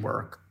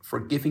framework for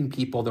giving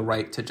people the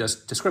right to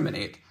just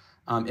discriminate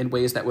in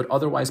ways that would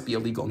otherwise be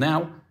illegal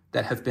now,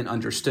 that have been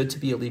understood to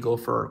be illegal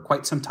for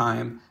quite some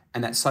time,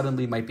 and that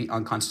suddenly might be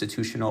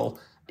unconstitutional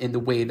in the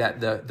way that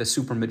the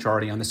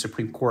supermajority on the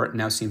Supreme Court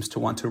now seems to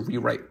want to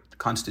rewrite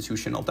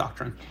constitutional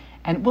doctrine.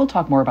 And we'll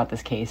talk more about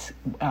this case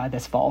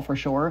this fall for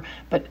sure.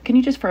 But can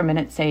you just for a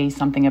minute say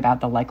something about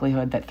the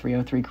likelihood that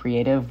 303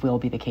 Creative will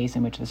be the case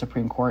in which the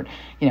Supreme Court,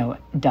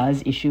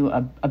 does issue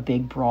a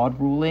big, broad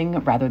ruling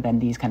rather than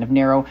these kind of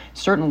narrow,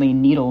 certainly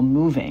needle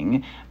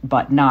moving,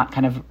 but not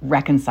kind of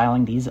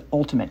reconciling these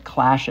ultimate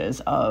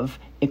clashes of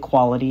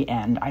equality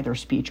and either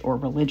speech or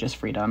religious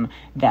freedom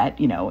that,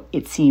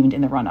 it seemed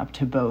in the run up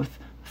to both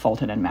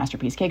Fulton and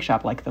Masterpiece Cake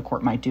Shop like the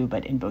court might do,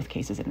 but in both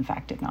cases it in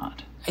fact did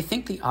not. I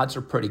think the odds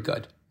are pretty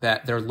good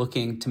that they're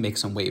looking to make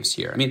some waves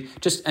here. I mean,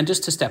 just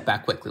to step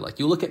back quickly,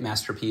 you look at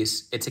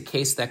Masterpiece, it's a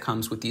case that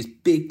comes with these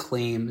big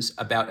claims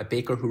about a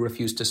baker who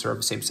refused to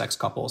serve same-sex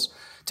couples.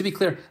 To be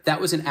clear,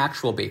 that was an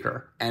actual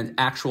baker and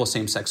actual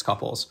same-sex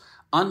couples,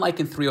 unlike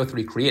in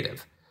 303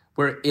 Creative,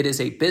 where it is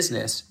a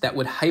business that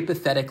would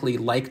hypothetically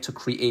like to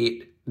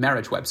create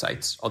marriage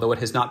websites, although it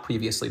has not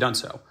previously done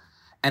so,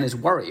 and is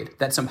worried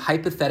that some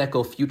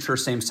hypothetical future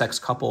same-sex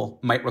couple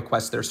might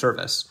request their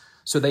service.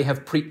 So they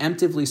have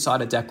preemptively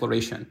sought a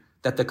declaration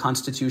that the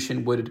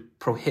Constitution would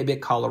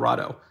prohibit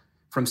Colorado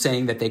from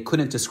saying that they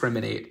couldn't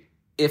discriminate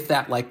if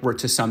that were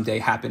to someday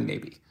happen,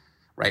 maybe,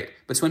 right?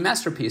 But so in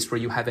Masterpiece, where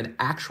you have an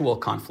actual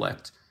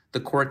conflict,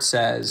 the court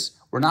says,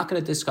 we're not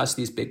going to discuss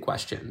these big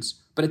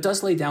questions, but it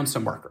does lay down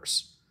some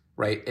markers,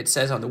 right? It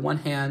says, on the one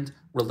hand,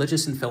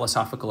 religious and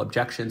philosophical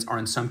objections are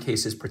in some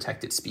cases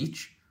protected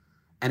speech.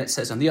 And it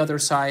says on the other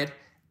side,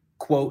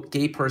 quote,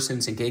 gay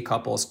persons and gay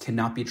couples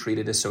cannot be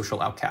treated as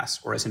social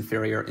outcasts or as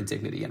inferior in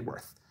dignity and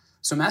worth.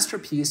 So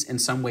Masterpiece in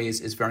some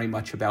ways is very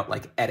much about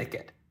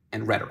etiquette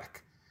and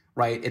rhetoric,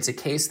 right? It's a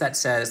case that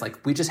says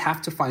we just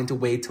have to find a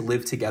way to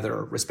live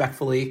together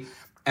respectfully.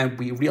 And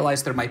we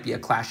realize there might be a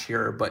clash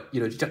here, but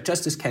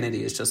Justice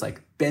Kennedy is just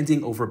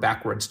bending over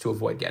backwards to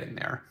avoid getting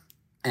there.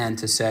 And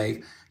to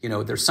say,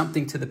 there's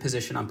something to the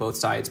position on both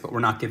sides, but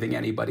we're not giving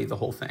anybody the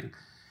whole thing.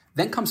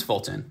 Then comes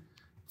Fulton.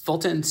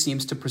 Fulton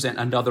seems to present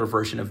another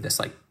version of this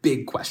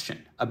big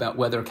question about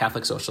whether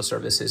Catholic Social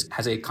Services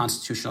has a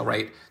constitutional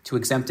right to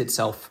exempt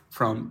itself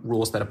from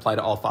rules that apply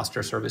to all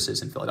foster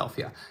services in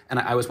Philadelphia. And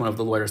I was one of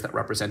the lawyers that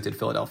represented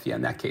Philadelphia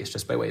in that case,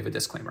 just by way of a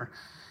disclaimer.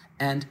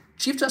 And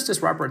Chief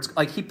Justice Roberts,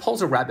 he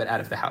pulls a rabbit out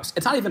of the house.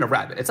 It's not even a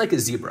rabbit. It's like a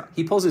zebra.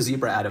 He pulls a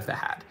zebra out of the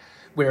hat,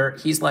 where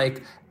he's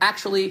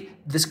actually,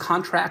 this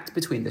contract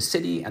between the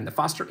city and the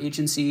foster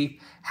agency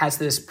has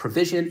this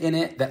provision in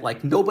it that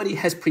nobody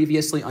has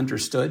previously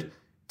understood,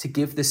 to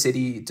give the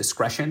city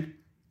discretion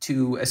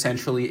to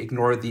essentially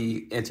ignore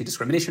the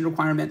anti-discrimination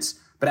requirements.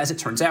 But as it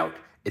turns out,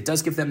 it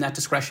does give them that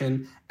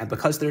discretion. And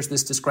because there's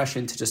this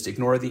discretion to just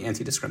ignore the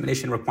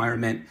anti-discrimination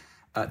requirement,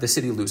 the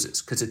city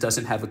loses because it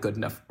doesn't have a good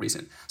enough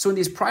reason. So in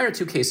these prior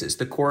two cases,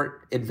 the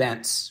court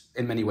invents,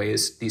 in many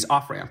ways, these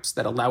off-ramps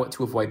that allow it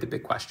to avoid the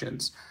big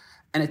questions.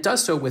 And it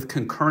does so with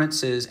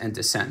concurrences and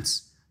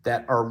dissents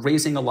that are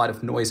raising a lot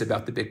of noise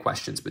about the big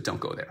questions, but don't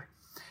go there.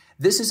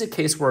 This is a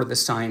case where the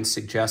signs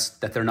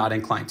suggest that they're not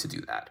inclined to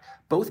do that,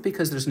 both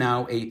because there's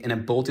now an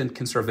emboldened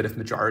conservative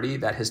majority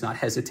that has not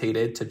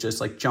hesitated to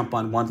just like jump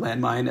on one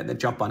landmine and then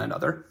jump on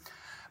another,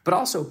 but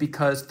also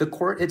because the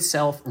court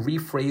itself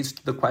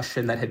rephrased the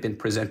question that had been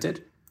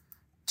presented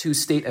to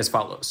state as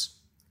follows: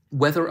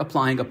 whether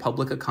applying a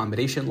public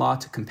accommodation law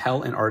to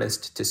compel an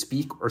artist to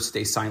speak or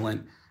stay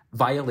silent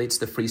violates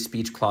the free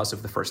speech clause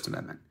of the First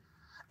Amendment.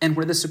 And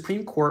where the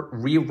Supreme Court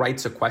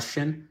rewrites a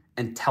question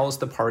and tells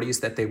the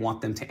parties that they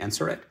want them to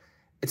answer it,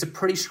 it's a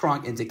pretty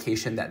strong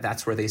indication that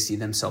that's where they see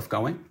themselves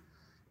going.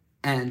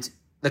 And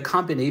the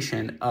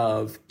combination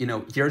of,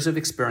 years of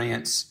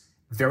experience,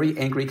 very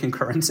angry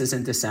concurrences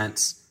and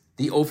dissents,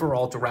 the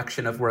overall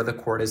direction of where the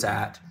court is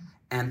at,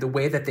 and the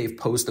way that they've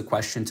posed the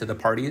question to the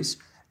parties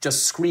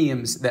just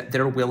screams that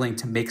they're willing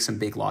to make some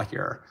big law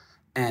here.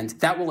 And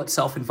that will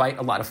itself invite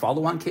a lot of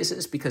follow-on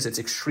cases because it's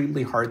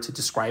extremely hard to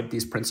describe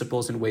these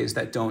principles in ways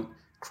that don't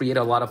create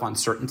a lot of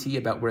uncertainty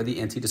about where the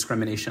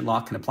anti-discrimination law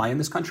can apply in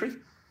this country.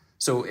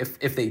 So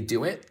if they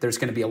do it, there's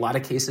going to be a lot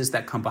of cases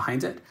that come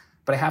behind it.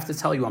 But I have to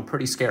tell you, I'm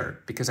pretty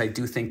scared because I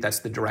do think that's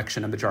the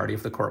direction a majority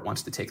of the court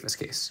wants to take this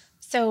case.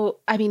 So,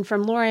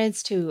 from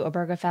Lawrence to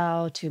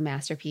Obergefell to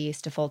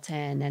Masterpiece to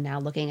Fulton, and now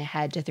looking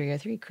ahead to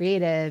 303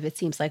 Creative, it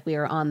seems like we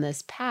are on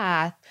this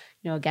path,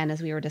 again,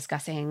 as we were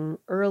discussing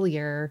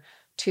earlier,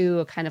 to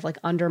a kind of like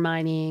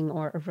undermining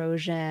or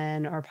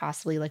erosion or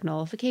possibly like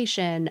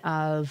nullification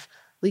of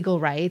legal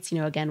rights,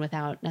 again,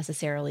 without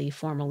necessarily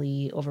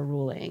formally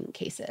overruling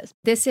cases.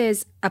 This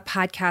is a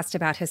podcast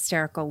about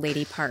hysterical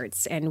lady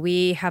parts, and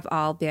we have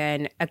all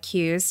been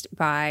accused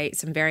by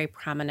some very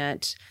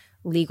prominent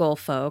legal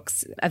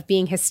folks of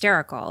being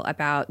hysterical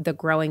about the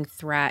growing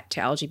threat to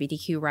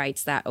LGBTQ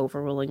rights that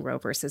overruling Roe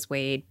versus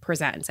Wade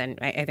presents. And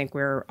I think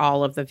we're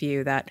all of the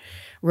view that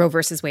Roe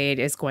versus Wade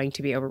is going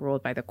to be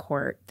overruled by the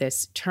court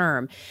this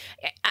term.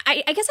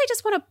 I guess I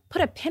just want to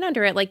put a pin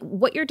under it. Like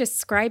what you're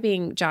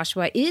describing,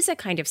 Joshua, is a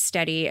kind of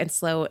steady and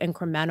slow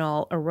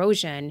incremental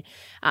erosion.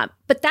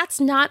 But that's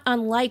not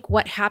unlike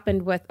what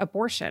happened with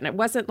abortion. It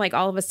wasn't like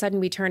all of a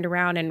sudden we turned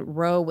around and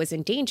Roe was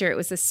in danger. It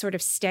was this sort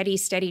of steady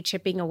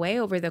chipping away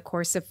over the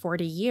course of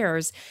 40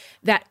 years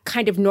that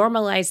kind of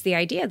normalized the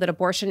idea that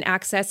abortion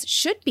access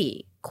should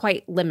be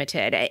quite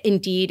limited.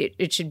 Indeed,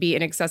 it should be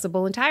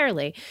inaccessible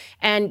entirely.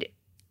 And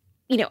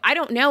I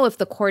don't know if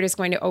the court is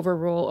going to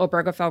overrule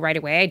Obergefell right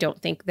away. I don't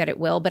think that it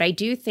will. But I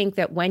do think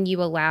that when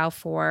you allow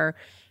for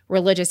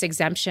religious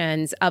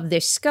exemptions of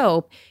this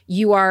scope,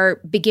 you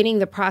are beginning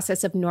the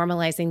process of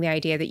normalizing the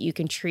idea that you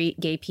can treat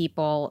gay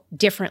people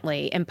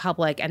differently in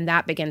public. And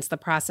that begins the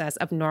process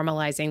of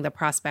normalizing the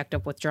prospect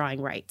of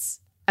withdrawing rights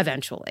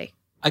eventually.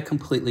 I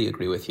completely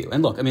agree with you.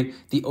 And look,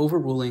 the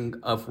overruling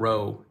of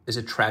Roe is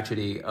a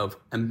tragedy of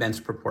immense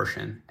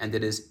proportion, and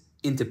it is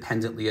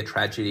independently a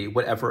tragedy,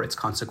 whatever its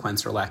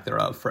consequence or lack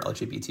thereof, for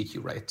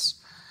LGBTQ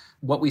rights.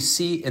 What we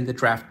see in the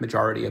draft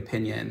majority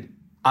opinion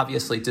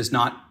obviously does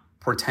not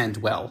portend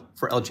well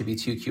for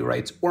LGBTQ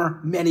rights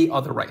or many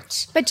other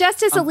rights. But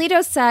Justice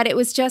Alito said it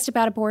was just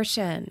about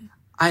abortion.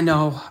 I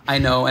know,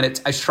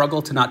 and I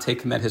struggle to not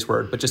take him at his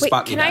word, but just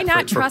spot me that. Can I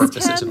not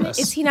trust him?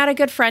 Is he not a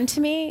good friend to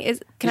me?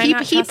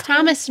 He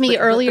promised me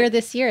earlier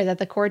this year that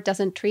the court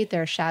doesn't treat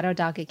their shadow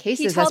docket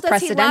cases as precedential.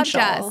 He loved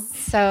us.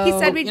 So he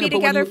said we'd be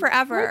together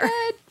forever.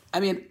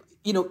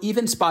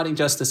 Even spotting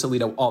Justice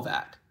Alito, all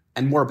that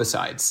and more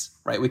besides,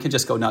 right? We can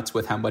just go nuts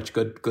with how much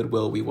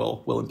goodwill we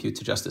will impute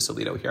to Justice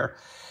Alito here.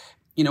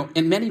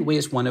 In many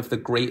ways, one of the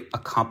great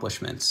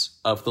accomplishments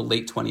of the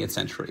late 20th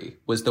century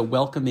was the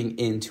welcoming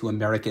into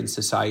American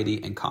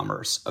society and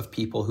commerce of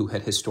people who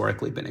had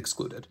historically been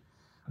excluded.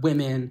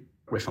 Women,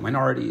 racial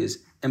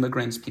minorities,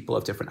 immigrants, people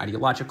of different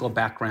ideological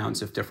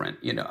backgrounds, of different,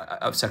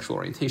 of sexual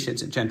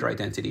orientations and gender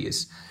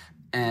identities.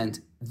 And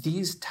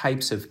these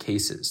types of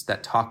cases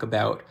that talk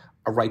about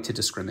a right to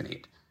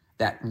discriminate,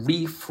 that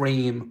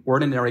reframe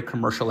ordinary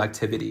commercial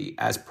activity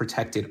as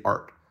protected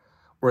art,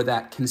 or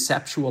that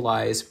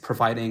conceptualize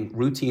providing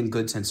routine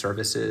goods and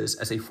services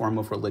as a form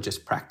of religious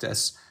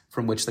practice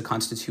from which the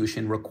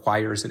Constitution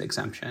requires an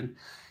exemption,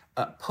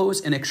 pose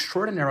an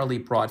extraordinarily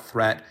broad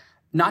threat,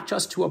 not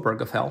just to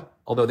Obergefell,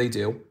 although they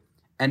do,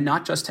 and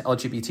not just to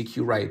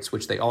LGBTQ rights,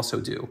 which they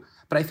also do,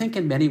 but I think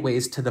in many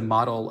ways to the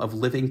model of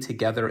living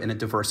together in a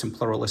diverse and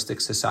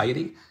pluralistic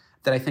society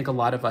that I think a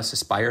lot of us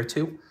aspire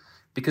to.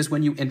 Because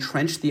when you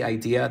entrench the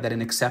idea that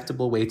an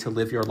acceptable way to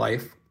live your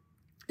life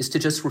is to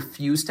just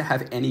refuse to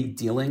have any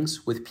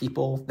dealings with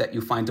people that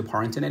you find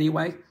abhorrent in any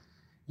way,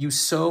 you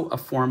sow a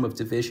form of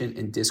division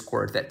and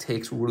discord that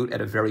takes root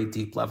at a very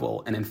deep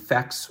level and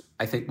infects,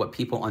 I think, what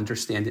people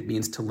understand it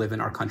means to live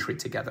in our country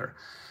together.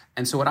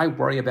 And so what I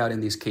worry about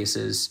in these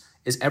cases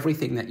is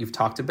everything that you've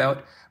talked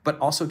about, but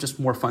also just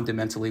more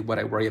fundamentally, what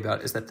I worry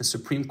about is that the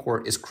Supreme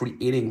Court is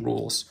creating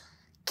rules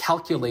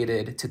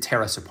calculated to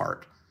tear us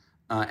apart.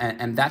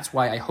 And that's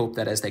why I hope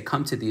that as they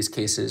come to these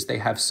cases, they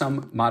have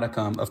some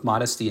modicum of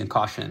modesty and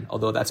caution,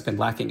 although that's been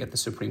lacking at the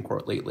Supreme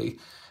Court lately,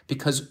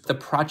 because the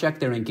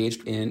project they're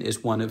engaged in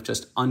is one of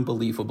just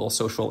unbelievable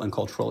social and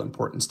cultural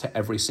importance to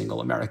every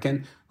single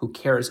American who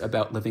cares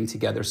about living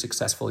together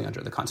successfully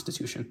under the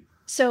Constitution.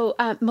 So,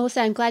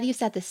 Melissa, I'm glad you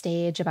set the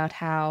stage about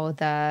how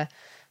the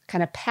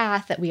kind of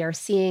path that we are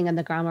seeing and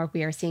the groundwork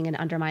we are seeing in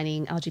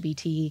undermining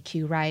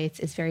LGBTQ rights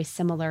is very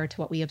similar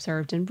to what we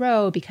observed in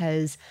Roe,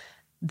 because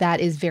that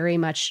is very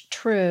much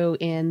true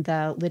in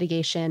the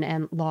litigation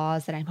and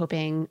laws that I'm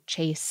hoping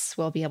Chase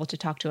will be able to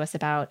talk to us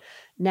about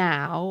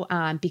now,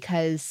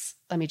 because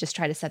let me just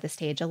try to set the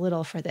stage a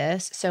little for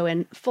this. So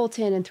in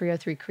Fulton and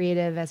 303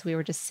 Creative, as we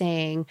were just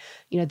saying,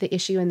 the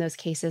issue in those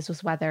cases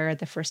was whether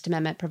the First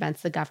Amendment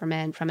prevents the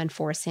government from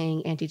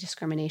enforcing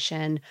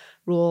anti-discrimination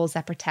rules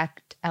that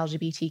protect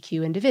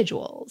LGBTQ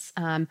individuals.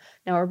 Now,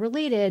 a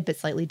related but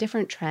slightly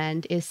different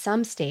trend is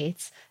some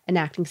states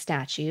enacting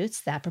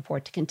statutes that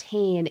purport to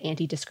contain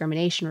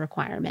anti-discrimination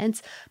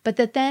requirements, but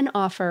that then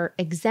offer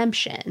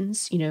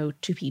exemptions,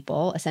 to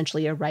people,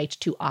 essentially a right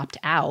to opt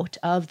out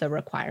of the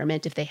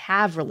requirement if they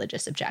have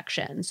religious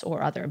objections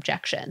or other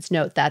objections.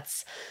 Note,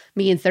 that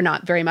means they're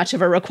not very much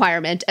of a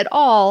requirement at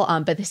all,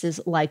 but this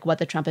is like what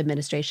the Trump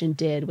administration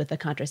did with the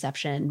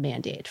contraception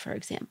mandate, for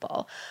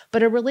example.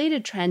 But a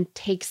related trend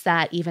takes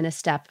that even a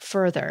step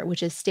further,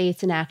 which is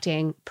states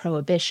enacting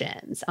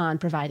prohibitions on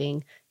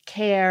providing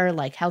care,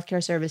 like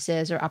healthcare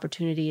services or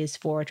opportunities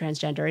for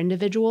transgender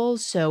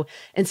individuals. So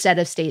instead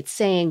of states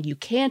saying you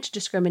can't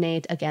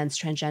discriminate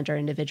against transgender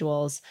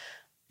individuals,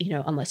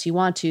 unless you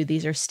want to,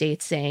 these are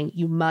states saying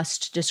you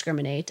must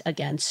discriminate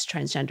against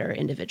transgender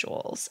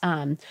individuals.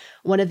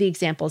 One of the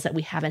examples that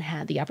we haven't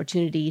had the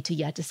opportunity to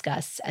yet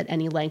discuss at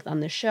any length on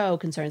the show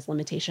concerns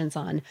limitations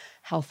on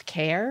health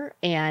care.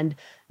 And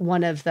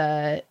one of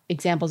the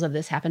examples of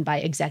this happened by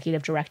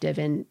executive directive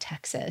in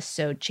Texas.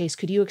 So Chase,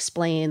 could you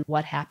explain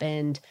what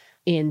happened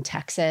in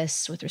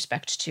Texas with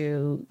respect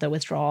to the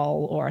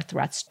withdrawal or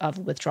threats of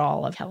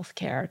withdrawal of health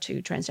care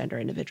to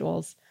transgender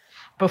individuals?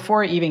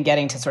 Before even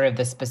getting to sort of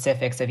the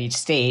specifics of each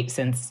state,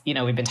 since,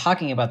 we've been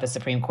talking about the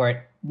Supreme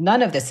Court,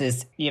 none of this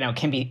is,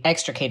 can be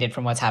extricated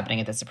from what's happening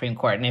at the Supreme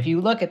Court. And if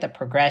you look at the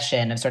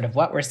progression of sort of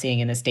what we're seeing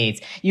in the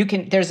states,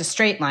 there's a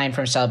straight line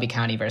from Shelby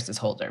County versus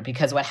Holder,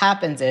 because what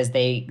happens is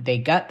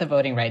they gut the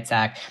Voting Rights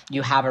Act.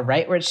 You have a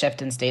rightward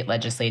shift in state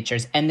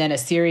legislatures, and then a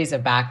series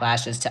of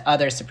backlashes to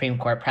other Supreme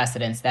Court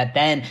precedents that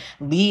then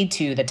lead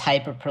to the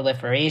type of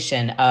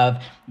proliferation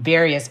of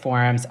various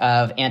forms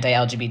of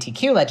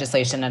anti-LGBTQ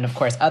legislation and, of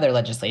course, other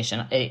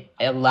legislation. It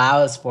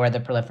allows for the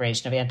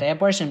proliferation of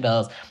anti-abortion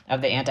bills,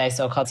 of the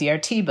anti-so-called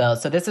CRT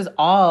bills. So this is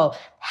all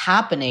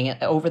happening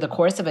over the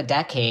course of a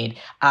decade,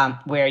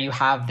 where you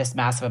have this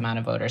massive amount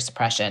of voter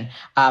suppression.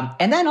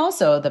 And then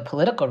also the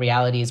political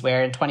realities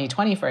where in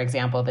 2020, for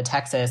example, the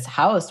Texas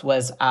House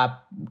was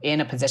in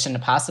a position to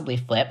possibly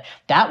flip.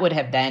 That would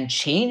have then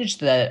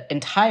changed the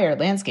entire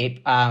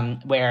landscape,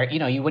 where,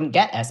 you wouldn't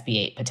get SB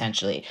 8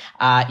 potentially.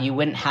 You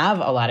wouldn't have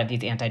a lot of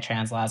these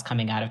anti-trans laws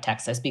coming out of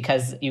Texas,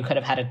 because you could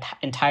have had an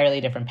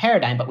entirely different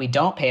paradigm, but we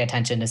don't pay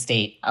attention to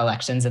state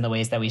elections in the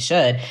ways that we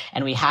should.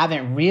 And we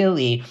haven't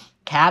really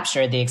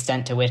captured the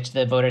extent to which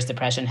the voter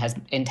suppression has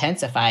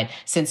intensified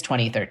since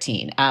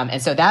 2013.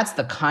 And so that's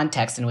the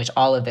context in which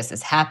all of this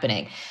is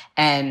happening.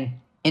 And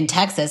in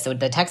Texas, so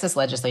the Texas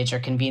legislature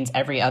convenes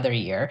every other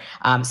year.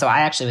 So I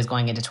actually was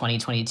going into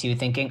 2022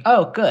 thinking,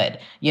 oh, good.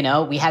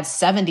 We had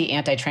 70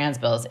 anti-trans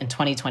bills in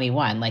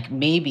 2021, like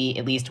maybe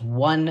at least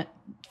one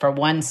for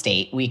one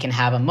state, we can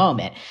have a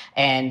moment.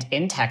 And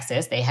in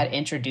Texas, they had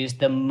introduced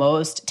the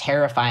most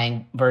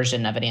terrifying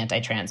version of an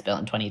anti-trans bill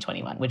in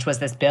 2021, which was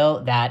this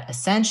bill that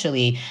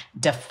essentially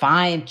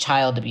defined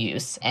child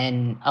abuse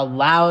and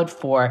allowed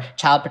for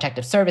Child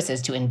Protective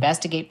Services to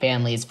investigate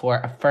families for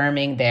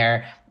affirming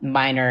their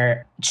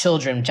minor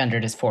children gender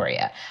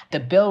dysphoria.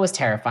 The bill was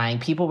terrifying.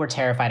 People were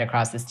terrified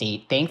across the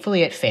state.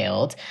 Thankfully, it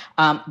failed.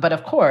 But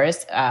of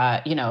course,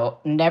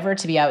 never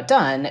to be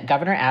outdone,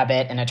 Governor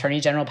Abbott and Attorney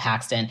General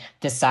Paxton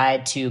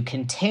decide to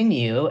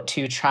continue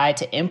to try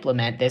to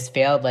implement this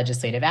failed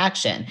legislative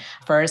action.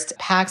 First,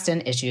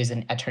 Paxton issues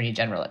an Attorney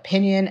General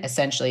opinion,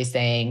 essentially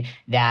saying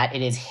that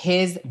it is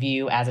his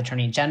view as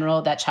Attorney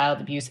General that child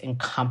abuse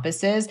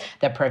encompasses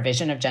the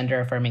provision of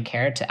gender-affirming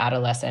care to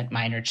adolescent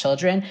minor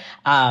children.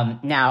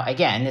 Now,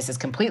 again, this is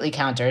completely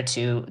counter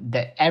to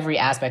every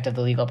aspect of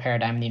the legal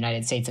paradigm in the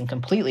United States and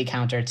completely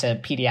counter to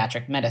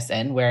pediatric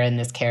medicine, wherein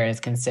this care is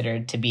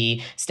considered to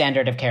be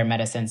standard of care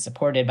medicine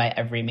supported by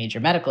every major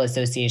medical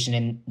association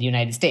in the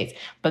United States.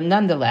 But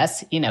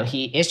nonetheless,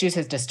 he issues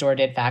his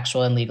distorted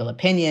factual and legal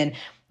opinion.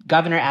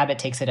 Governor Abbott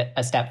takes it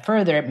a step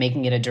further,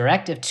 making it a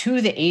directive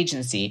to the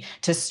agency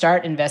to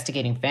start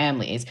investigating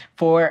families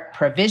for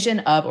provision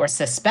of or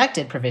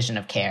suspected provision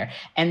of care.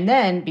 And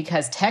then,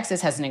 because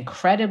Texas has an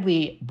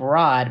incredibly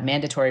broad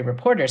mandatory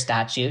reporter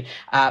statute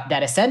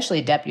that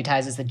essentially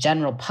deputizes the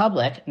general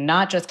public,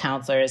 not just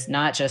counselors,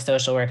 not just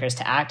social workers,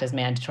 to act as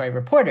mandatory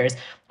reporters,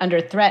 under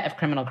threat of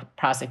criminal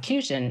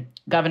prosecution,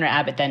 Governor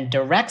Abbott then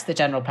directs the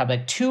general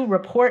public to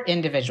report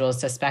individuals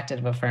suspected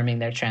of affirming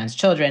their trans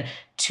children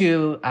to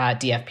to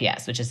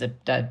DFPS, which is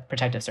the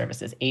Protective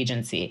Services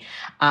Agency.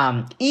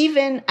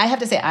 Even, I have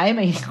to say, I am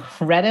an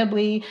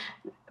incredibly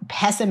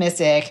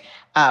pessimistic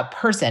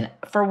person.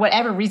 For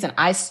whatever reason,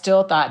 I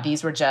still thought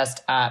these were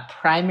just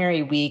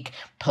primary week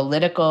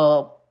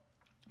political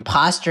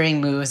posturing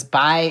moves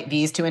by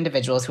these two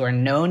individuals who are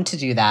known to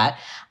do that.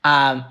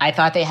 I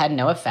thought they had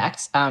no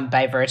effect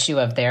by virtue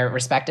of their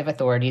respective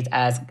authorities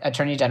as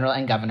Attorney General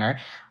and Governor.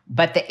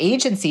 But the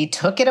agency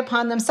took it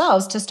upon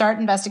themselves to start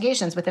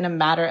investigations within a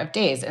matter of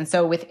days. And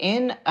so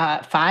within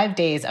 5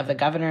 days of the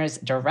governor's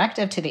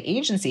directive to the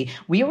agency,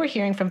 we were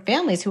hearing from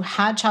families who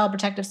had Child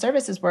Protective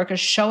Services workers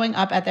showing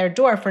up at their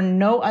door for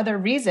no other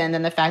reason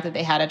than the fact that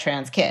they had a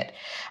trans kid.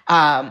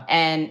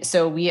 And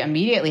so we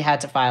immediately had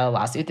to file a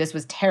lawsuit. This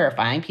was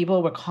terrifying.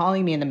 People were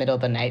calling me in the middle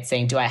of the night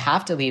saying, do I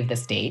have to leave the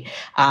state?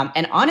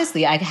 And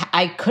honestly,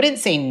 I couldn't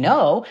say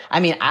no. I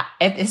mean,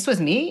 if this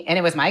was me and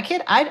it was my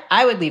kid,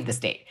 I would leave the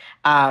state.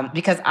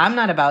 Because I'm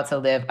not about to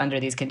live under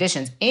these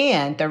conditions.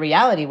 And the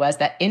reality was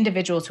that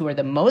individuals who were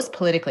the most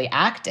politically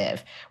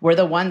active were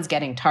the ones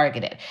getting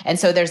targeted. And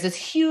so there's this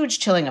huge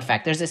chilling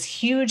effect. There's this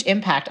huge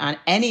impact on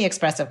any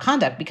expressive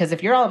conduct, because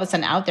if you're all of a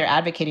sudden out there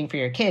advocating for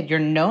your kid, you're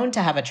known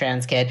to have a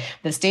trans kid,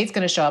 the state's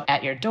going to show up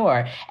at your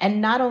door.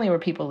 And not only were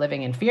people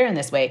living in fear in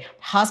this way,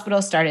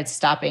 hospitals started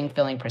stopping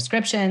filling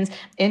prescriptions.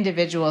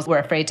 Individuals were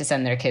afraid to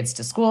send their kids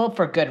to school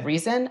for good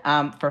reason,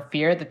 for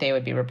fear that they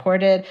would be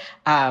reported.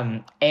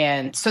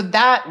 And so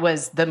that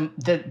was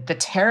the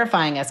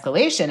terrifying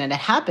escalation, and it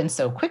happened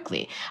so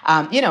quickly.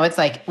 It's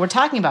like we're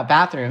talking about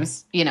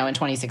bathrooms, in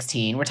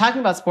 2016. We're talking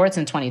about sports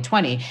in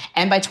 2020.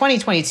 And by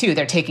 2022,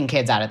 they're taking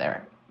kids out of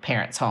their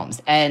parents'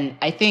 homes. And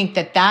I think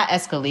that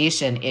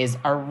escalation is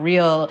a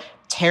real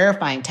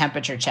terrifying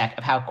temperature check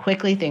of how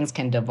quickly things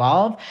can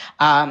devolve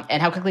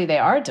and how quickly they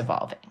are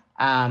devolving.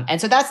 And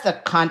so that's the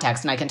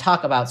context. And I can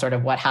talk about sort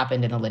of what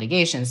happened in the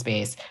litigation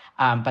space,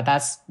 but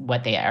that's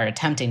what they are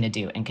attempting to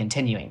do and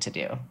continuing to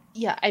do.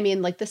 Yeah, I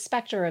mean, like the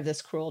specter of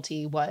this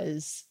cruelty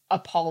was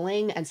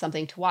appalling and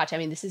something to watch. I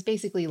mean, this is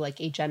basically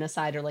like a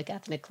genocide or like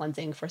ethnic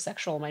cleansing for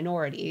sexual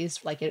minorities.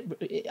 Like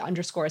it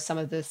underscores some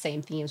of the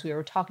same themes we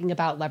were talking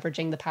about,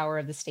 leveraging the power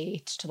of the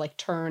state to like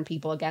turn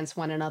people against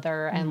one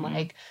another and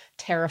like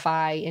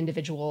terrify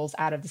individuals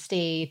out of the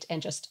state,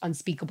 and just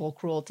unspeakable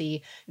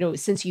cruelty.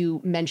 Since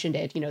you mentioned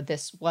it,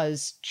 this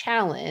was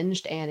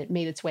challenged and it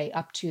made its way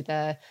up to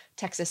the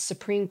Texas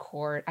Supreme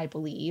Court, I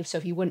believe. So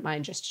if you wouldn't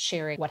mind just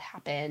sharing what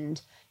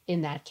happened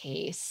in that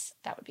case,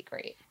 that would be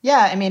great.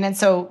 Yeah, I mean, and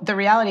so the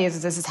reality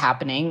is this is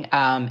happening.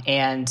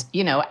 And,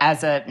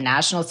 as a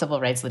national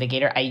civil rights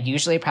litigator, I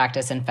usually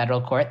practice in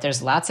federal court.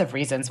 There's lots of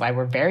reasons why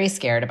we're very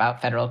scared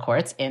about federal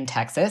courts in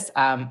Texas.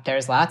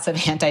 There's lots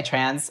of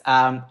anti-trans,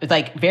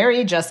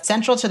 very just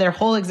central to their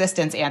whole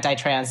existence,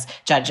 anti-trans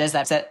judges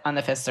that sit on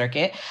the Fifth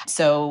Circuit.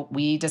 So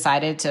we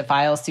decided to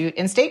file suit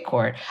in state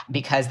court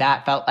because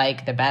that felt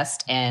like the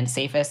best and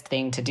safest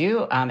thing to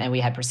do. And we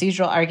had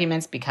procedural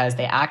arguments because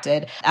they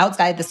acted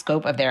outside the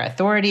scope of their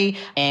authority.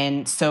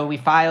 And so we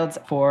filed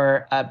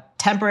for a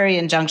temporary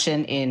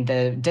injunction in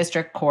the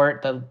district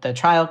court, the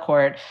trial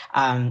court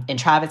in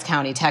Travis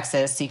County,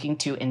 Texas, seeking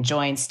to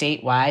enjoin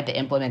statewide the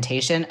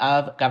implementation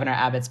of Governor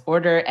Abbott's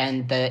order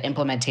and the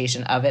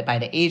implementation of it by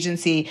the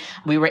agency.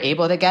 We were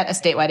able to get a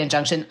statewide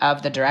injunction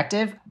of the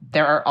directive.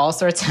 There are all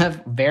sorts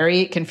of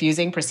very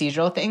confusing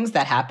procedural things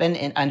that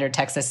happen under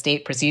Texas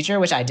state procedure,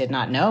 which I did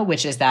not know,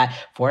 which is that,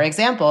 for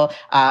example,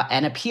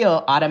 an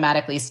appeal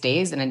automatically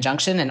stays an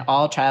injunction in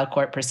all trial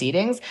court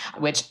proceedings,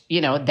 which,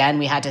 then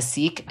we had to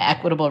seek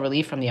equitable relief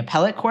from the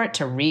appellate court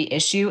to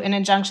reissue an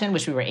injunction,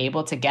 which we were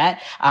able to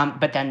get.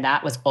 But then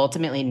that was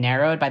ultimately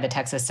narrowed by the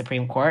Texas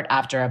Supreme Court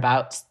after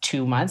about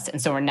 2 months.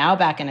 And so we're now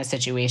back in a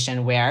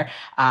situation where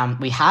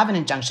we have an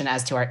injunction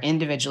as to our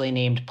individually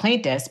named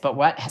plaintiffs. But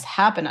what has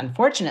happened,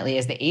 unfortunately,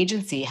 is the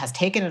agency has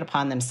taken it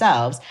upon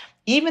themselves.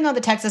 Even though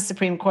the Texas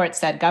Supreme Court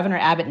said Governor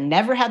Abbott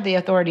never had the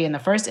authority in the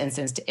first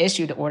instance to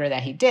issue the order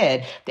that he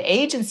did, the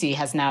agency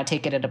has now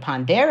taken it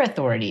upon their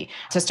authority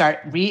to start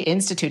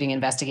reinstituting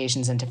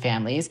investigations into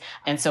families.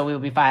 And so we will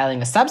be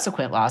filing a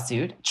subsequent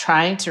lawsuit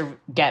trying to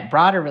get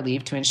broader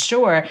relief to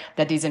ensure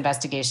that these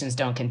investigations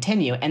don't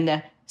continue. And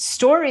the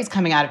stories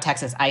coming out of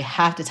Texas, I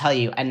have to tell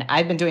you, and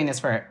I've been doing this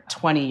for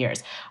 20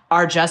 years,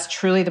 are just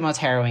truly the most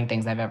harrowing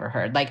things I've ever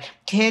heard. Like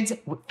kids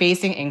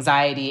facing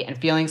anxiety and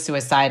feeling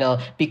suicidal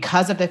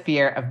because of the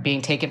fear of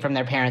being taken from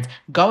their parents,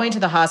 going to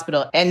the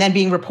hospital and then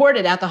being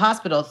reported at the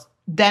hospital,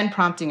 then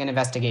prompting an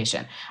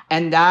investigation.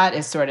 And that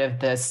is sort of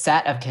the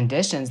set of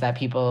conditions that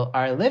people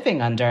are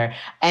living under.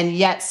 And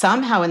yet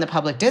somehow in the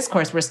public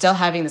discourse, we're still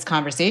having this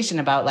conversation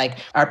about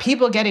are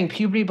people getting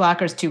puberty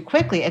blockers too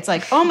quickly? It's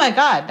like, oh my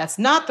God, that's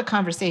not the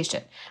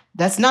conversation.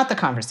 That's not the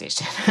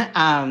conversation.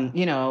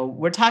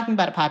 We're talking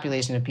about a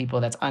population of people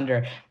that's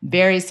under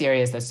very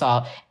serious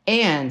assault.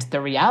 And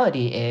the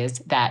reality is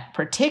that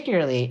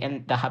particularly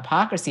in the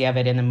hypocrisy of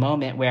it in the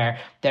moment where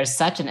there's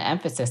such an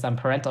emphasis on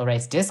parental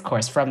rights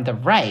discourse from the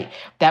right,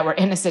 that we're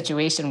in a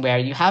situation where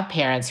you have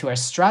parents who are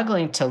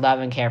struggling to love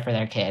and care for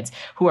their kids,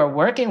 who are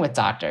working with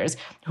doctors,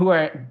 who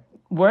are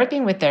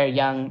working with their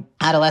young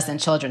adolescent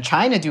children,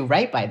 trying to do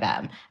right by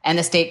them, and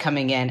the state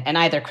coming in and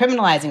either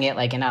criminalizing it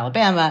like in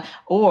Alabama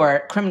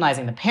or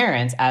criminalizing the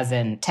parents as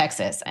in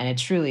Texas. And it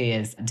truly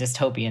is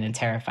dystopian and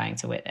terrifying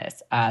to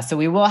witness. So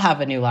we will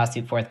have a new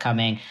lawsuit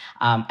forthcoming.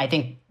 I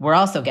think we're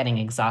also getting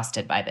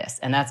exhausted by this,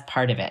 and that's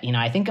part of it.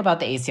 I think about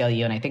the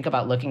ACLU and I think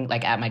about looking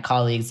like at my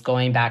colleagues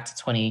going back to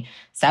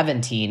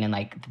 2017 and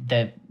like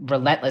the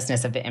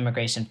relentlessness of the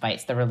immigration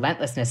fights, the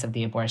relentlessness of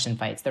the abortion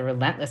fights, the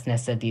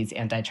relentlessness of these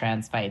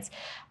anti-trans fights.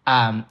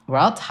 We're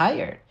all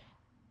tired.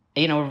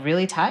 We're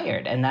really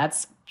tired. And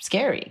that's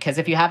scary because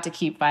if you have to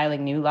keep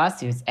filing new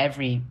lawsuits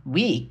every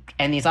week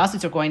and these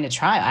lawsuits are going to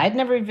trial, I'd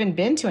never even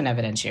been to an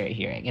evidentiary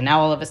hearing. And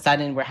now all of a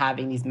sudden we're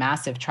having these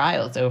massive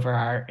trials over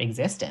our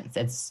existence.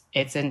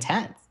 It's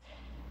intense.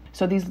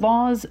 So these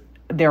laws,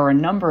 there are a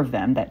number of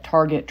them that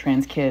target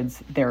trans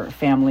kids, their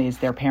families,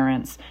 their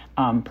parents,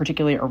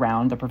 particularly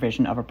around the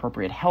provision of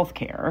appropriate health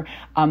care.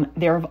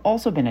 There have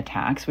also been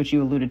attacks, which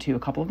you alluded to a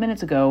couple of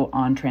minutes ago,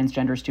 on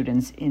transgender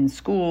students in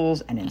schools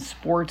and in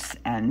sports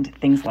and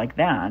things like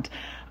that.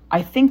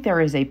 I think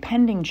there is a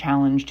pending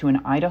challenge to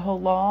an Idaho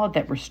law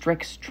that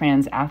restricts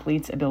trans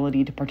athletes'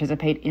 ability to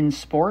participate in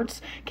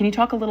sports. Can you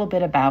talk a little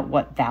bit about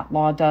what that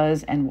law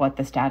does and what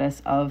the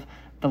status of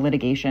the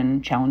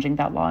litigation challenging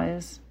that law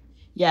is?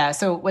 Yeah,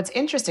 so what's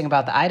interesting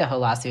about the Idaho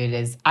lawsuit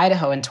is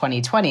Idaho in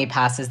 2020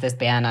 passes this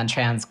ban on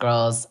trans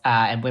girls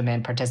and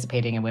women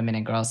participating in women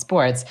and girls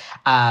sports.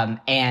 And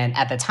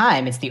at the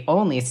time, it's the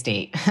only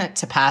state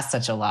to pass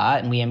such a law,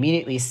 and we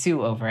immediately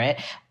sue over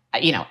it.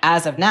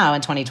 As of now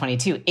in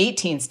 2022,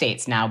 18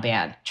 states now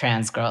ban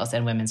trans girls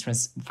and women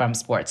from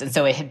sports. And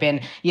so it had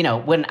been,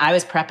 when I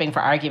was prepping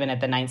for argument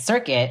at the Ninth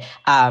Circuit,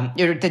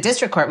 the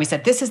district court, we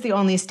said, this is the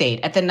only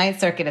state. At the Ninth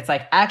Circuit, it's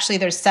like, actually,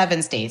 there's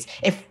 7 states.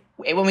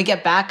 When we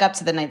get back up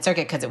to the Ninth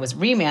Circuit, because it was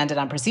remanded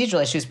on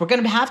procedural issues, we're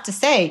going to have to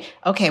say,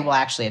 okay, well,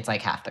 actually, it's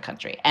like half the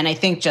country. And I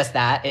think just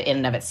that in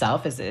and of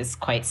itself is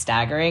quite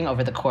staggering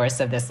over the course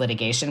of this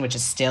litigation, which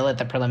is still at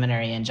the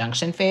preliminary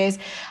injunction phase.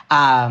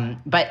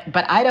 But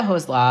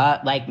Idaho's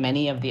law, like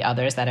many of the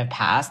others that have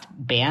passed,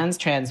 bans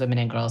trans women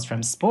and girls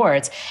from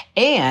sports.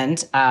 And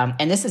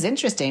this is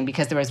interesting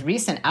because there was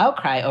recent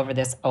outcry over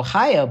this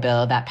Ohio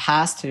bill that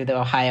passed through the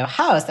Ohio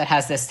House that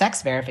has this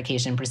sex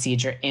verification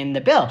procedure in the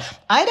bill.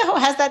 Idaho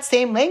has that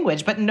same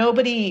language, but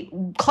nobody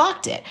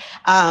clocked it.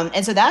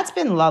 And so that's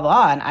been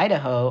law in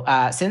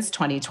Idaho since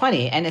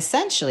 2020. And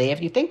essentially,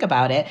 if you think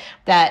about it,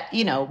 that,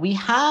 we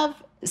have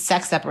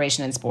sex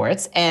separation in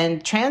sports,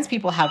 and trans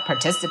people have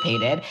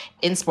participated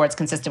in sports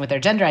consistent with their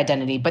gender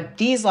identity. But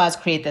these laws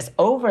create this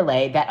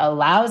overlay that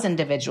allows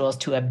individuals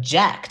to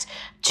object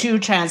to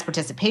trans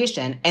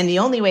participation. And the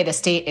only way the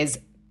state is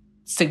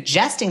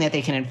suggesting that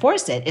they can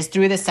enforce it is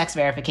through the sex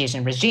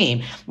verification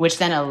regime, which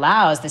then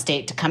allows the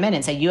state to come in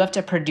and say, you have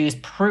to produce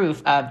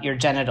proof of your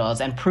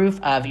genitals and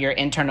proof of your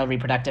internal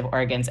reproductive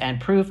organs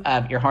and proof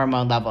of your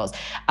hormone levels,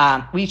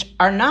 which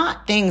are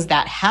not things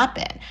that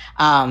happen.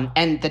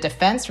 And the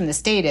defense from the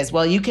state is,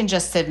 well, you can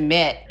just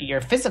submit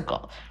your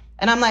physical.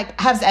 And I'm like,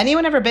 has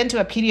anyone ever been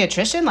to a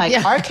pediatrician?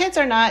 Our kids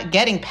are not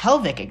getting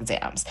pelvic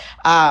exams.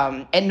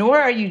 And nor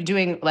are you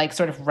doing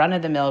sort of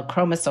run-of-the-mill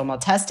chromosomal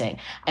testing.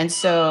 And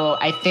so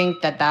I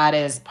think that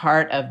is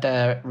part of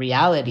the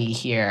reality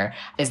here,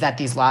 is that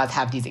these laws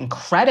have these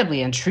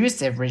incredibly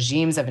intrusive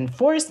regimes of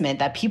enforcement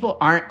that people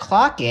aren't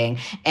clocking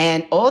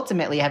and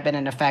ultimately have been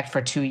in effect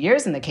for 2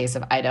 years in the case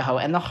of Idaho.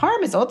 And the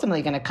harm is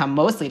ultimately going to come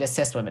mostly to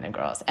cis women and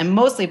girls, and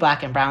mostly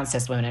Black and brown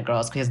cis women and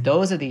girls, because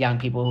those are the young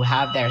people who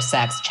have their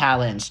sex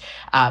challenged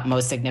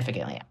most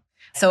significantly.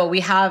 So we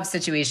have a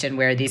situation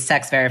where these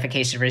sex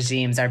verification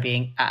regimes are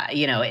being,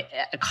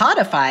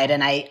 codified.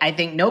 And I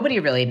think nobody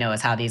really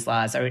knows how these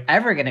laws are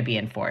ever going to be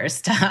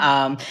enforced.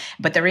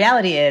 But the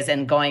reality is,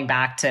 and going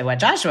back to what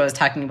Joshua was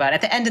talking about,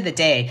 at the end of the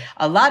day,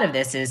 a lot of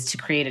this is to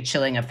create a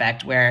chilling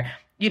effect where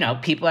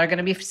people are going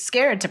to be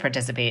scared to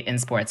participate in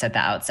sports at the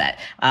outset.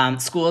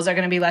 Schools are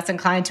going to be less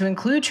inclined to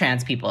include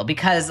trans people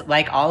because,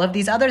 like all of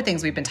these other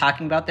things we've been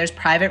talking about, there's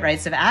private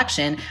rights of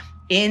action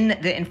in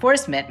the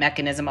enforcement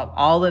mechanism of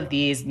all of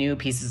these new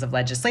pieces of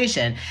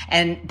legislation.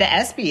 And the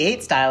SB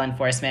 8 style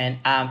enforcement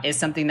is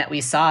something that we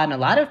saw in a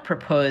lot of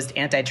proposed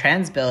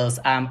anti-trans bills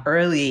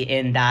early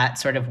in that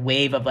sort of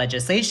wave of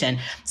legislation,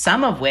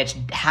 some of which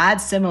had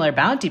similar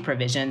bounty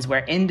provisions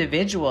where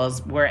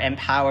individuals were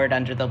empowered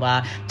under the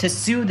law to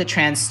sue the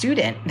trans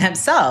student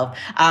themselves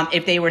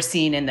if they were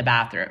seen in the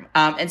bathroom.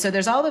 And so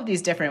there's all of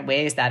these different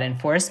ways that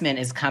enforcement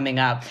is coming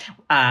up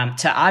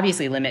to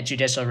obviously limit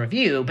judicial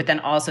review, but then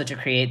also to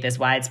create this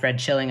widespread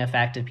chilling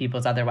effect of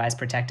people's otherwise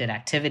protected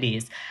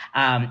activities.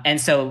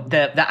 And so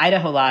the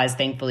Idaho law is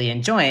thankfully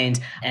enjoined,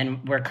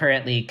 and we're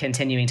currently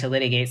continuing to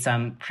litigate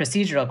some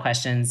procedural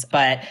questions.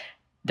 But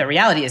the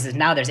reality is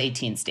now there's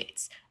 18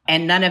 states.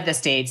 And none of the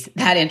states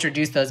that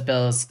introduced those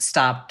bills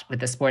stopped with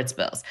the sports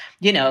bills.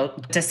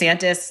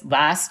 DeSantis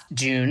last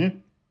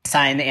June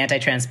signed the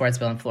anti-trans sports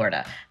bill in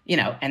Florida,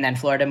 and then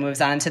Florida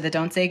moves on to the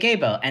Don't Say Gay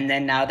bill. And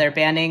then now they're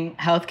banning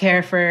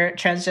healthcare for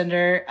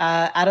transgender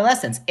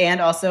adolescents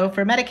and also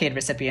for Medicaid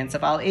recipients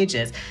of all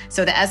ages.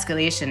 So the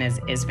escalation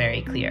is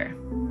very clear.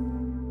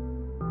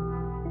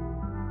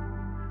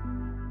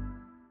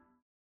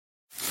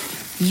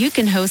 you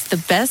can host the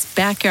best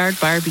backyard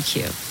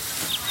barbecue.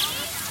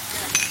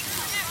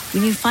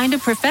 When you find a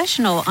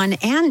professional on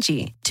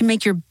Angie to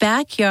make your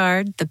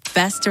backyard the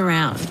best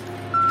around.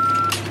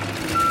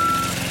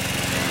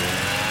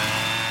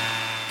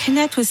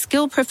 Connect with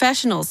skilled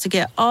professionals to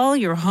get all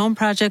your home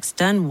projects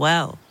done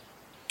well.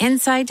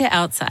 Inside to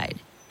outside,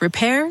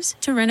 repairs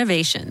to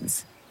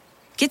renovations.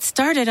 Get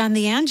started on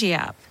the Angie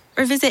app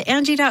or visit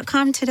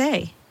Angie.com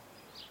today.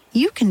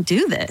 You can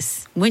do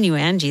this when you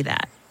Angie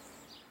that.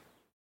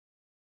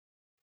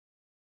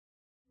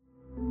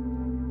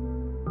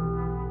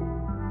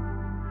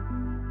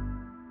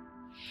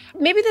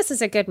 Maybe this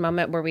is a good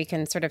moment where we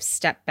can sort of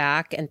step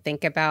back and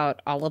think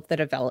about all of the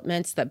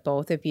developments that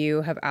both of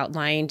you have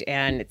outlined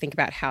and think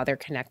about how they're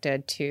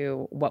connected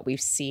to what we've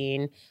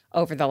seen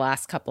over the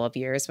last couple of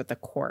years with the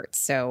courts.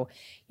 So,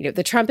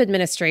 the Trump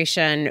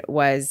administration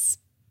was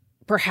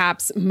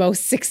perhaps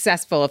most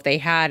successful, if they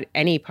had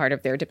any part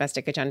of their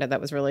domestic agenda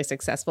that was really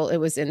successful, it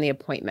was in the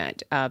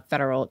appointment of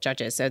federal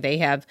judges. So they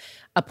have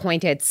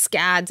appointed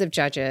scads of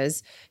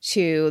judges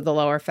to the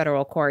lower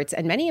federal courts.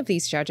 And many of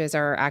these judges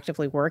are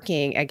actively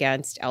working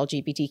against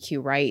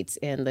LGBTQ rights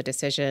in the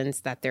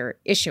decisions that they're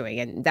issuing.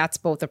 And that's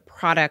both a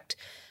product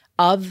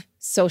of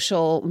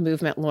social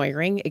movement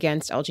lawyering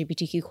against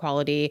LGBTQ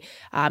equality,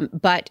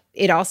 but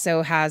it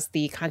also has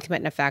the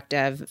concomitant effect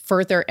of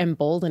further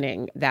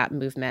emboldening that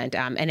movement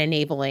and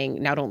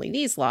enabling not only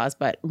these laws,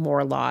 but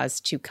more laws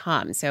to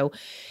come. So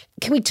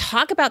can we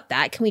talk about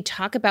that? Can we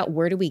talk about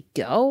where do we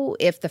go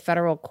if the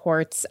federal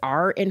courts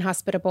are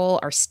inhospitable?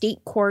 Are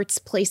state courts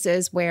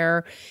places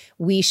where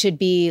we should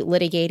be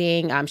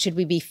litigating? Should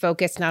we be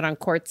focused not on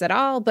courts at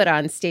all, but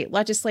on state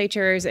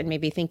legislatures and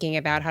maybe thinking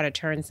about how to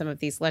turn some of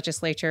these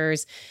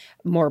legislatures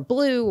more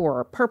blue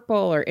or purple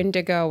or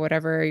indigo,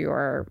 whatever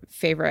your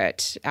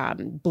favorite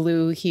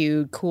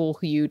blue-hued,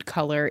 cool-hued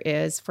color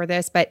is for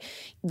this. But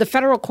the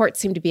federal courts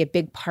seem to be a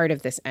big part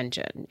of this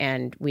engine,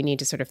 and we need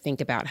to sort of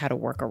think about how to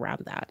work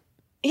around that.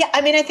 Yeah,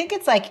 I mean, I think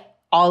it's like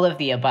all of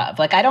the above.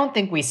 Like, I don't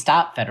think we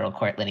stop federal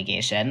court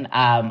litigation,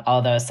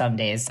 although some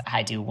days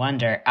I do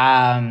wonder.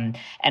 And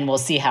we'll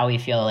see how we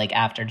feel like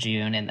after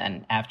June and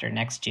then after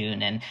next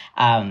June. And,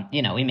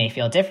 we may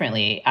feel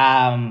differently.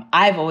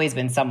 I've always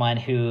been someone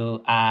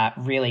who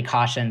really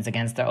cautions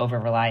against the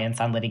over-reliance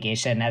on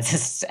litigation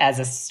as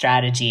a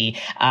strategy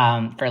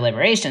for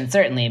liberation,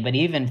 certainly, but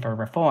even for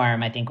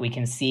reform. I think we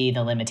can see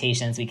the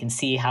limitations. We can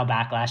see how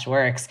backlash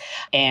works.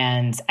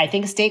 And I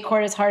think state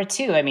court is hard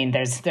too. I mean,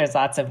 there's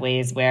lots of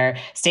ways where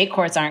state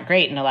courts aren't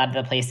great in a lot of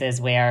the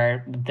places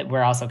where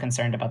we're also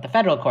concerned about the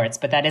federal courts,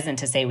 but that isn't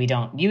to say we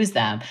don't use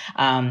them.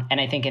 And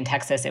I think in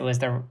Texas, it was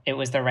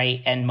the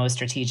right and most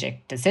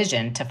strategic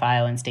decision to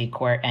file in state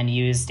court and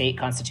use state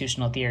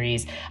constitutional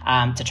theories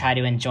to try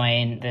to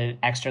enjoin the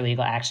extra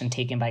legal action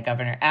taken by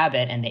Governor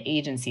Abbott and the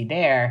agency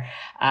there.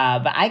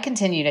 But I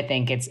continue to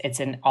think it's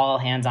an all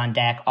hands on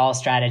deck, all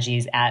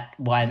strategies at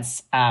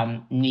once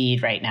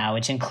need right now,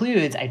 which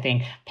includes, I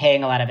think,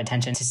 paying a lot of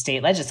attention to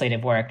state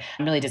legislative work.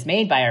 I'm really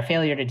dismayed by our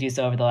failure to do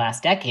so over the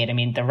last decade. I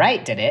mean, the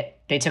right did it.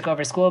 They took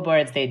over school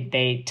boards,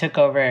 they took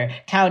over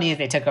counties,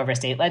 they took over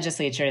state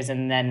legislatures,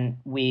 and then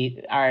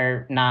we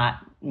are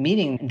not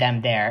meeting them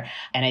there.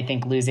 And I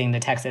think losing the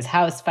Texas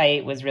House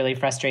fight was really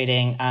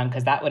frustrating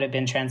because that would have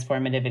been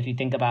transformative if you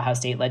think about how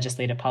state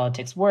legislative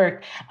politics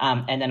work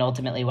and then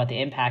ultimately what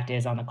the impact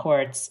is on the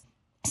courts.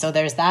 So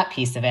there's that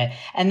piece of it.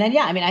 And then,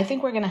 I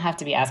think we're going to have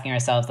to be asking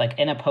ourselves, like,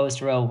 in a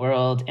post-Roe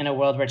world, in a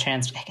world where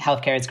trans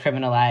healthcare is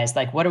criminalized,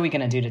 like, what are we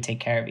going to do to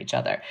take care of each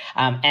other?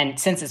 And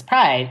since it's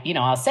Pride,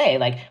 I'll say,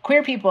 like,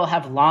 queer people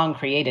have long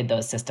created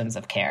those systems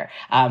of care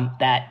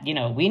that,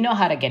 we know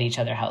how to get each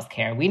other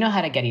healthcare. We know how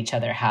to get each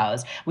other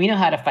housed. We know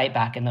how to fight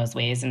back in those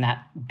ways. And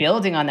that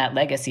building on that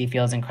legacy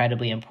feels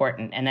incredibly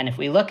important. And then if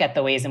we look at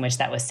the ways in which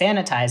that was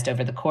sanitized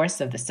over the course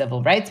of the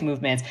civil rights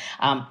movements,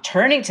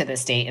 turning to the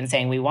state and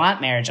saying, we want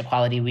marriage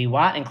equality, we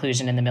want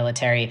inclusion in the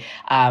military,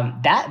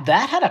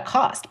 that had a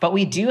cost. But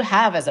we do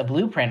have as a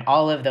blueprint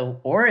all of the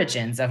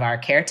origins of our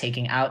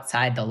caretaking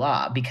outside the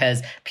law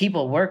because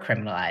people were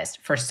criminalized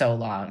for so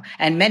long,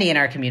 and many in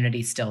our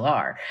community still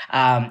are.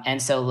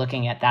 And so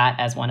looking at that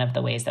as one of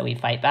the ways that we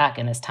fight back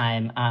in this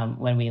time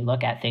when we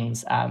look at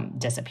things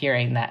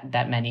disappearing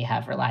that many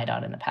have relied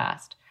on in the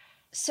past.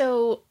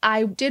 So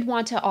I did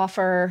want to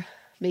offer,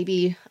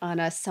 maybe on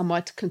a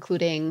somewhat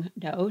concluding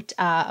note,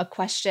 a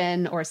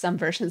question or some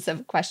versions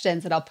of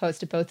questions that I'll pose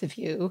to both of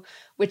you,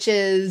 which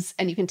is,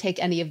 and you can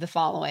take any of the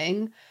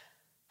following: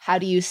 how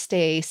do you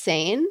stay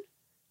sane?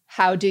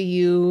 How do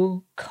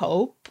you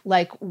cope?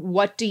 Like,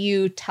 what do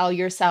you tell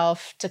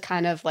yourself to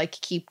kind of like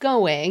keep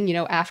going,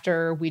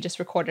 after we just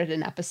recorded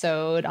an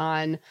episode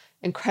on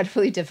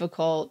incredibly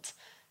difficult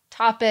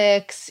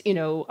topics,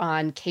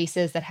 on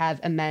cases that have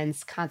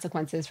immense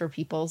consequences for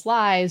people's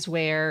lives,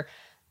 where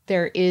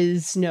there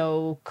is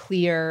no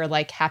clear,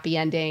 like, happy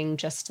ending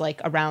just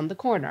like around the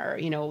corner,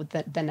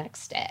 the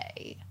next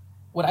day.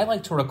 What I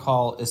like to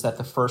recall is that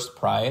the first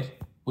Pride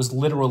was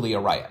literally a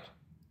riot.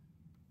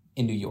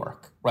 in New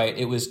York, right?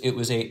 It was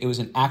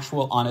an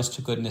actual honest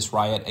to goodness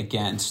riot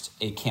against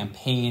a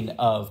campaign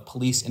of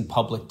police and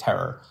public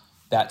terror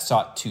that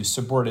sought to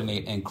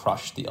subordinate and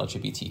crush the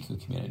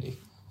LGBTQ community.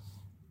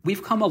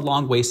 We've come a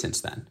long way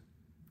since then.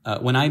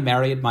 When I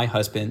married my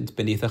husband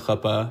beneath a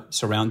chuppah,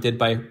 surrounded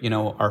by,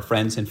 our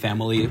friends and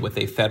family with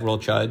a federal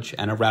judge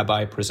and a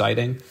rabbi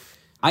presiding,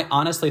 I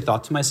honestly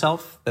thought to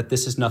myself that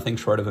this is nothing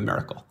short of a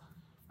miracle.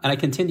 And I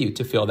continue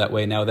to feel that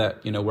way now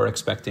that, we're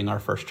expecting our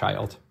first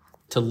child.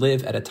 To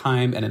live at a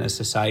time and in a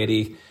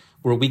society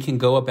where we can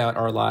go about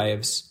our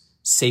lives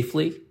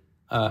safely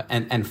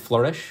and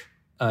flourish,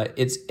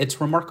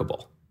 it's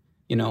remarkable,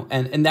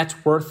 and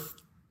that's worth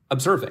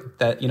observing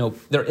that,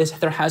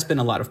 there has been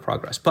a lot of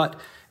progress, but,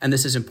 and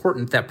this is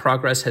important, that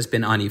progress has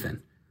been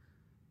uneven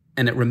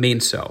and it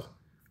remains so,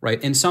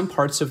 right? In some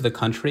parts of the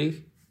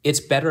country, it's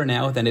better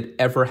now than it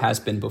ever has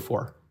been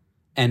before.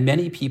 And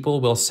many people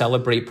will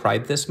celebrate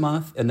Pride this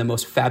month in the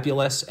most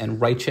fabulous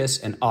and righteous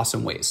and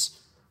awesome ways,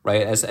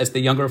 right? As the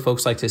younger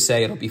folks like to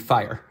say, it'll be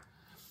fire.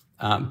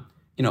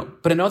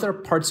 But in other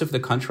parts of the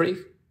country,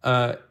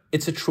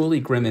 it's a truly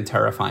grim and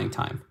terrifying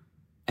time.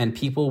 And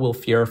people will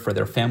fear for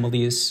their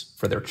families,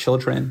 for their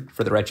children,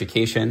 for their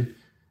education,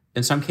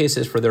 in some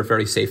cases for their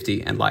very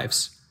safety and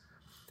lives.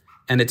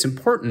 And it's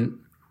important,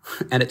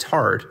 and it's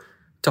hard,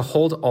 to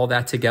hold all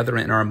that together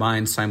in our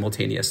minds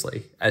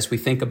simultaneously as we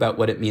think about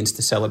what it means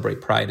to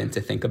celebrate Pride and to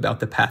think about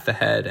the path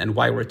ahead and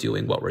why we're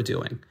doing what we're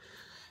doing.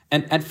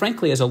 And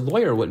frankly, as a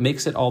lawyer, what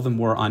makes it all the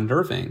more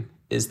unnerving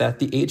is that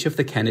the age of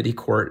the Kennedy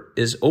court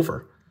is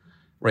over,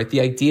 right? The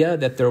idea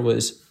that there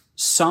was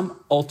some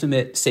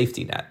ultimate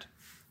safety net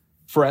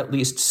for at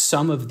least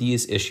some of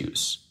these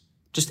issues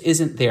just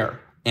isn't there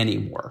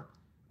anymore,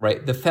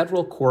 right? The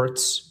federal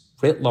courts,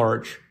 writ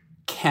large,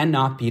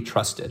 cannot be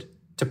trusted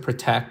to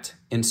protect,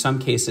 in some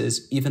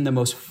cases, even the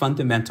most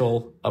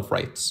fundamental of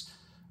rights,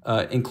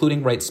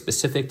 including rights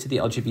specific to the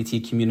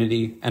LGBT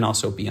community and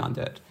also beyond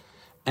it.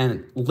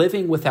 And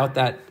living without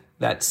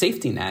that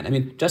safety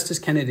net, Justice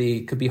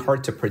Kennedy could be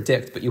hard to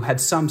predict, but you had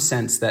some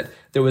sense that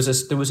there was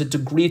a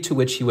degree to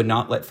which he would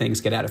not let things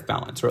get out of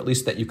balance, or at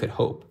least that you could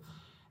hope.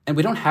 And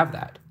we don't have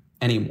that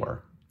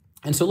anymore.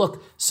 And so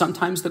look,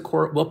 sometimes the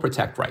court will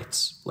protect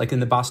rights, like in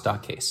the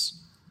Bostock case.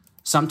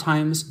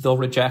 Sometimes they'll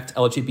reject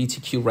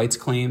LGBTQ rights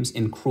claims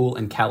in cruel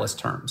and callous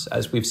terms,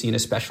 as we've seen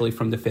especially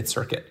from the Fifth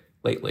Circuit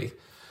lately.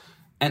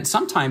 And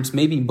sometimes,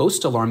 maybe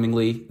most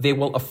alarmingly, they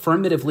will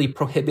affirmatively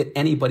prohibit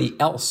anybody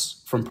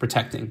else from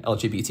protecting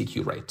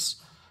LGBTQ rights,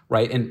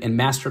 right? In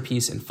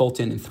Masterpiece and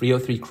Fulton and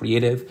 303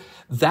 Creative,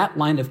 that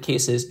line of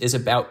cases is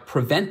about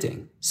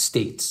preventing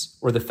states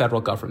or the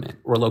federal government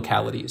or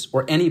localities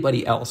or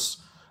anybody else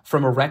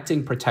from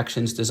erecting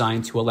protections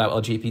designed to allow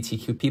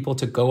LGBTQ people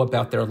to go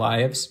about their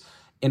lives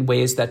in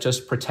ways that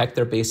just protect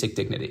their basic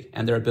dignity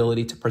and their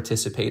ability to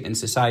participate in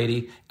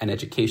society and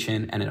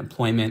education and in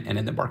employment and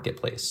in the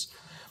marketplace.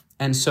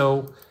 And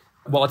so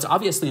while it's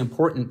obviously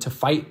important to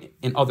fight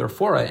in other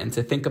fora and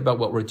to think about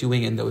what we're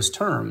doing in those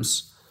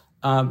terms,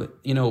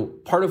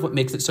 part of what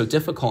makes it so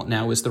difficult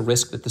now is the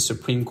risk that the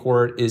Supreme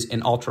Court is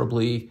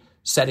inalterably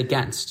set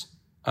against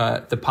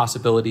the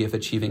possibility of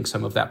achieving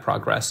some of that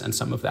progress and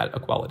some of that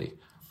equality,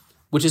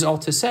 which is all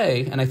to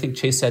say, and I think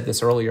Chase said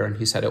this earlier and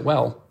he said it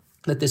well,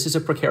 that this is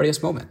a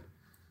precarious moment.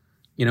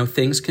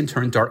 Things can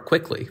turn dark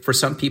quickly. For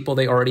some people,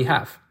 they already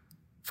have.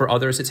 For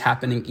others, it's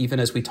happening even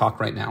as we talk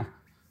right now.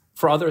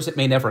 For others, it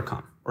may never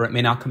come, or it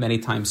may not come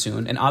anytime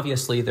soon. And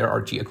obviously, there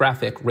are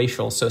geographic,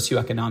 racial,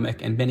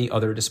 socioeconomic, and many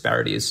other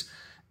disparities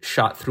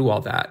shot through all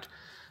that.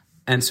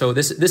 And so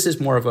this is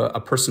more of a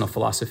personal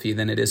philosophy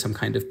than it is some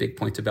kind of big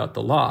point about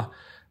the law.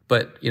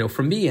 But,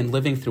 for me, in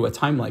living through a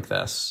time like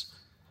this,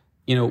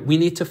 we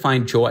need to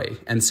find joy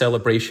and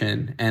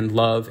celebration and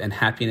love and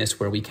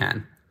happiness where we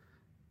can.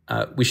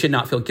 We should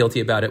not feel guilty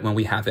about it when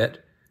we have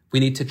it.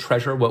 We need to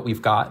treasure what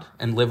we've got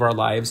and live our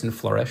lives and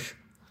flourish.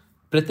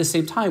 But at the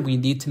same time, we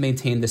need to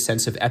maintain the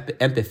sense of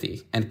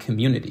empathy and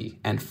community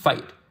and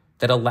fight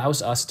that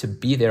allows us to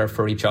be there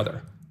for each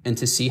other and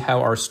to see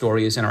how our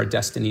stories and our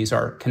destinies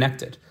are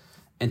connected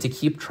and to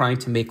keep trying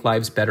to make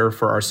lives better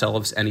for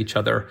ourselves and each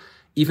other,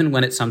 even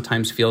when it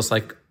sometimes feels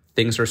like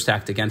things are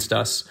stacked against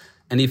us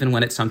and even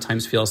when it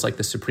sometimes feels like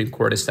the Supreme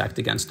Court is stacked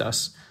against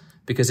us.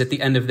 Because at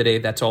the end of the day,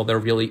 that's all there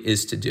really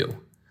is to do.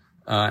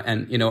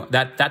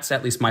 That's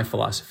at least my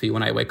philosophy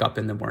when I wake up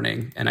in the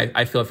morning. And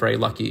I feel very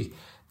lucky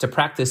to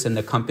practice in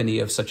the company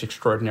of such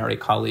extraordinary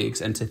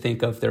colleagues and to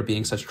think of there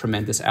being such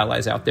tremendous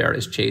allies out there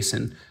as Chase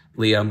and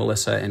Leah,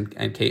 Melissa,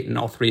 and Kate, and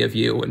all three of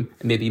you, and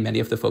maybe many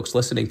of the folks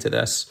listening to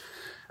this.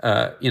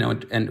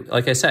 And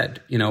like I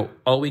said,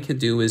 all we can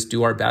do is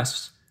do our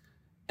best.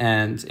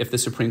 And if the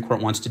Supreme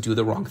Court wants to do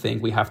the wrong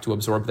thing, we have to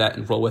absorb that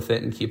and roll with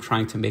it and keep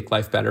trying to make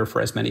life better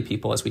for as many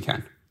people as we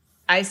can.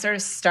 I sort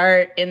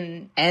of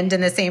end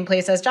in the same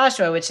place as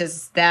Joshua, which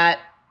is that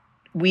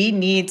we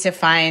need to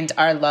find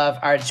our love,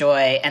 our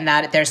joy, and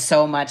that there's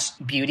so much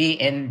beauty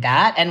in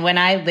that. And when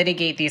I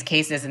litigate these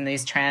cases in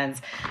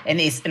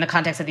the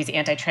context of these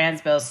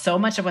anti-trans bills, so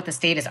much of what the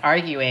state is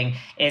arguing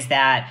is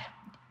that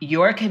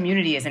your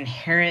community is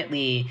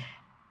inherently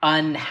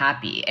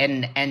unhappy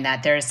and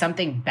that there is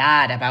something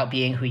bad about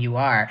being who you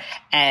are.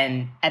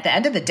 And at the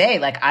end of the day,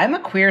 like, I'm a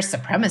queer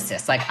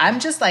supremacist. Like, I'm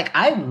just like,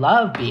 I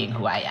love being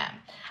who I am.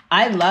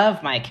 I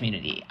love my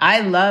community.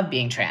 I love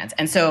being trans.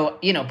 And so,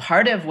 you know,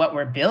 part of what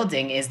we're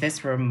building is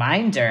this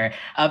reminder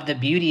of the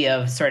beauty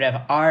of sort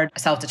of our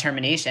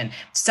self-determination.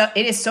 So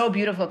it is so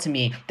beautiful to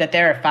me that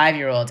there are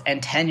 5-year-olds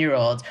and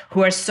 10-year-olds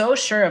who are so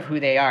sure of who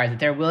they are that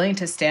they're willing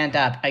to stand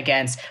up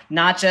against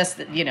not just,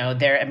 you know,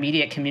 their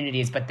immediate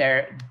communities, but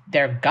their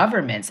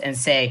governments and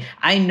say,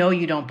 I know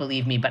you don't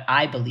believe me, but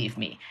I believe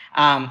me.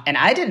 And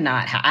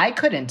I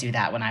couldn't do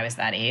that when I was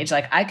that age.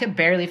 Like, I could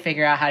barely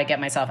figure out how to get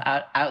myself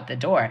out the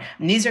door.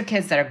 And these are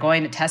kids that are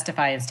going to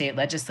testify in state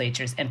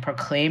legislatures and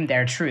proclaim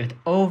their truth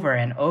over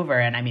and over.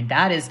 And I mean,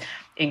 that is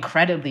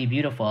incredibly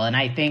beautiful. And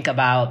I think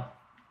about,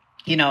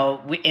 you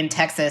know, in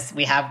Texas,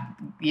 we have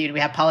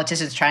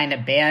politicians trying to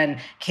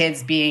ban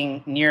kids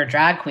being near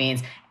drag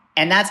queens.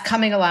 And that's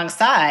coming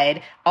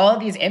alongside all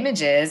of these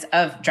images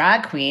of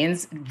drag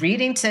queens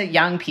reading to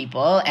young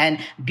people and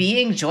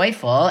being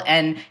joyful.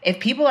 And if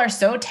people are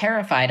so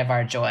terrified of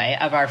our joy,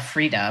 of our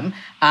freedom,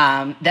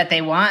 that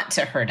they want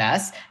to hurt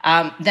us,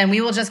 then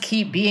we will just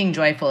keep being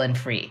joyful and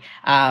free.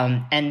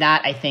 And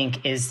that, I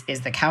think, is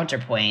the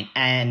counterpoint.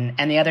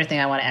 And the other thing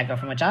I want to echo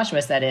from what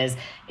Joshua said is,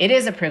 it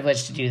is a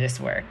privilege to do this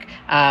work.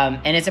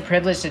 And it's a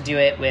privilege to do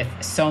it with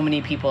so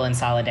many people in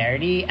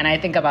solidarity. And I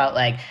think about,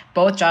 like,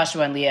 both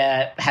Joshua and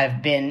Leah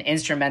have been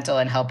instrumental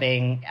in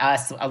helping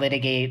us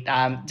litigate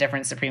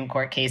different Supreme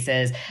Court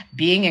cases.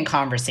 Being in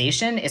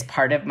conversation is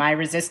part of my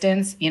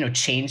resistance, you know,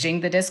 changing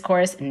the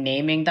discourse,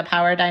 naming the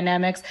power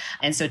dynamics.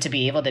 And so to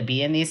be able to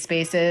be in these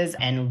spaces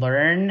and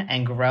learn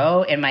and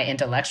grow in my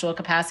intellectual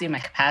capacity, my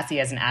capacity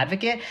as an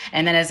advocate,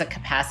 and then as a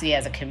capacity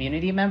as a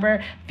community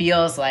member,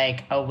 feels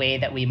like a way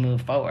that we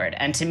move forward.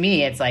 And to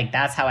me, it's like,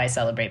 that's how I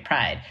celebrate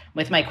Pride,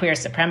 with my queer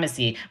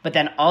supremacy, but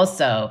then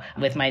also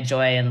with my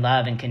joy and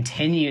love and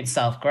continued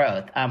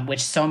self-growth,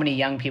 which so many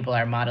young people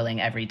are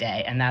modeling every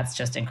day. And that's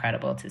just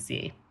incredible to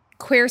see.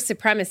 Queer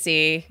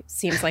supremacy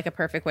seems like a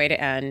perfect way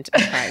to end a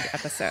Pride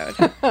episode,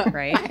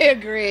 right? I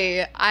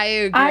agree.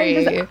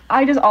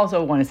 I just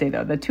also want to say,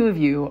 though, the two of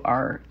you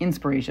are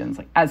inspirations,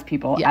 like, as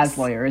people, as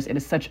lawyers. It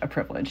is such a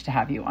privilege to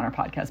have you on our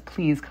podcast.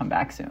 Please come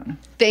back soon.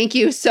 Thank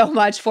you so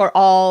much for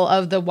all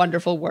of the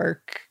wonderful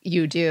work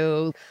you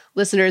do.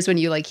 Listeners, when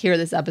you, like, hear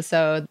this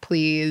episode,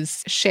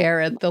 please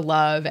share the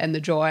love and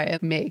the joy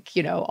and make,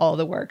 you know, all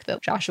the work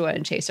that Joshua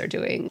and Chase are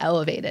doing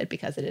elevated,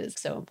 because it is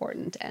so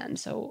important and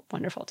so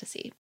wonderful to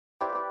see.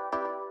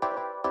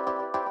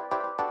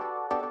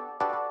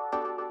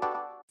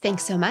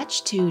 Thanks so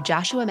much to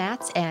Joshua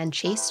Matz and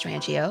Chase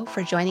Strangio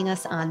for joining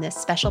us on this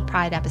special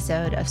Pride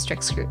episode of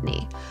Strict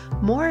Scrutiny.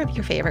 More of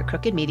your favorite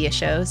Crooked Media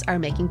shows are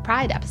making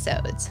Pride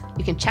episodes.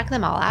 You can check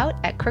them all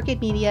out at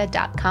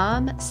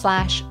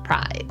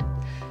crookedmedia.com/pride.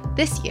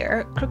 This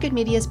year, Crooked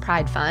Media's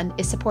Pride Fund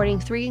is supporting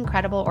 3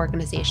 incredible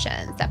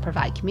organizations that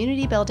provide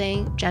community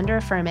building, gender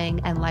affirming,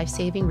 and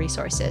life-saving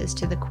resources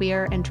to the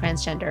queer and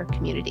transgender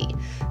community.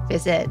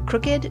 Visit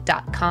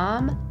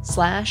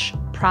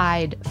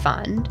crooked.com/Pride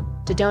Fund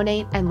to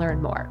donate and learn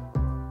more.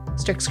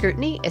 Strict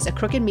Scrutiny is a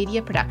Crooked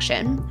Media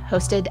production,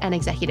 hosted and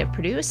executive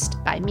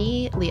produced by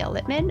me, Leah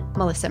Littman,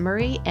 Melissa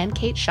Murray, and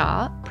Kate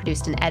Shaw,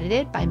 produced and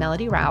edited by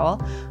Melody Rowell,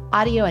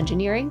 audio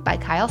engineering by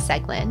Kyle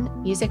Seglin,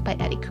 music by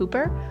Eddie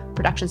Cooper,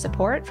 production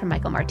support from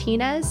Michael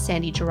Martinez,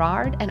 Sandy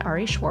Gerard, and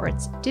Ari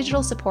Schwartz,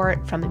 digital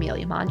support from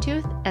Amelia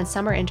Montooth, and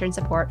summer intern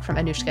support from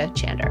Anushka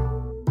Chander.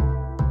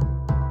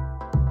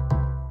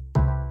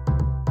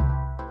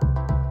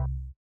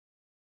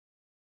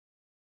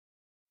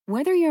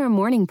 Whether you're a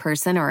morning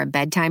person or a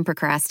bedtime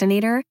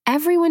procrastinator,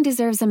 everyone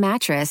deserves a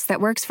mattress that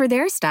works for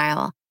their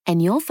style.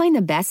 And you'll find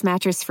the best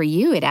mattress for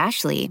you at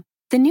Ashley.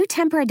 The new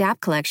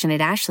Tempur-Adapt collection at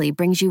Ashley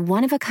brings you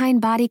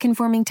one-of-a-kind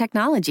body-conforming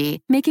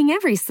technology, making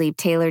every sleep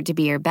tailored to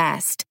be your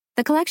best.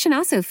 The collection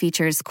also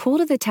features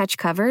cool-to-the-touch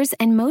covers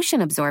and motion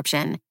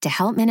absorption to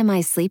help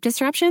minimize sleep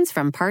disruptions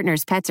from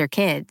partners, pets, or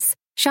kids.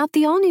 Shop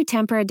the all-new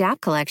Tempur-Adapt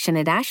collection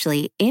at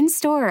Ashley,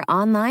 in-store or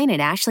online at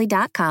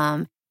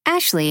ashley.com.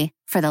 Ashley,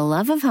 for the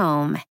love of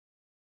home.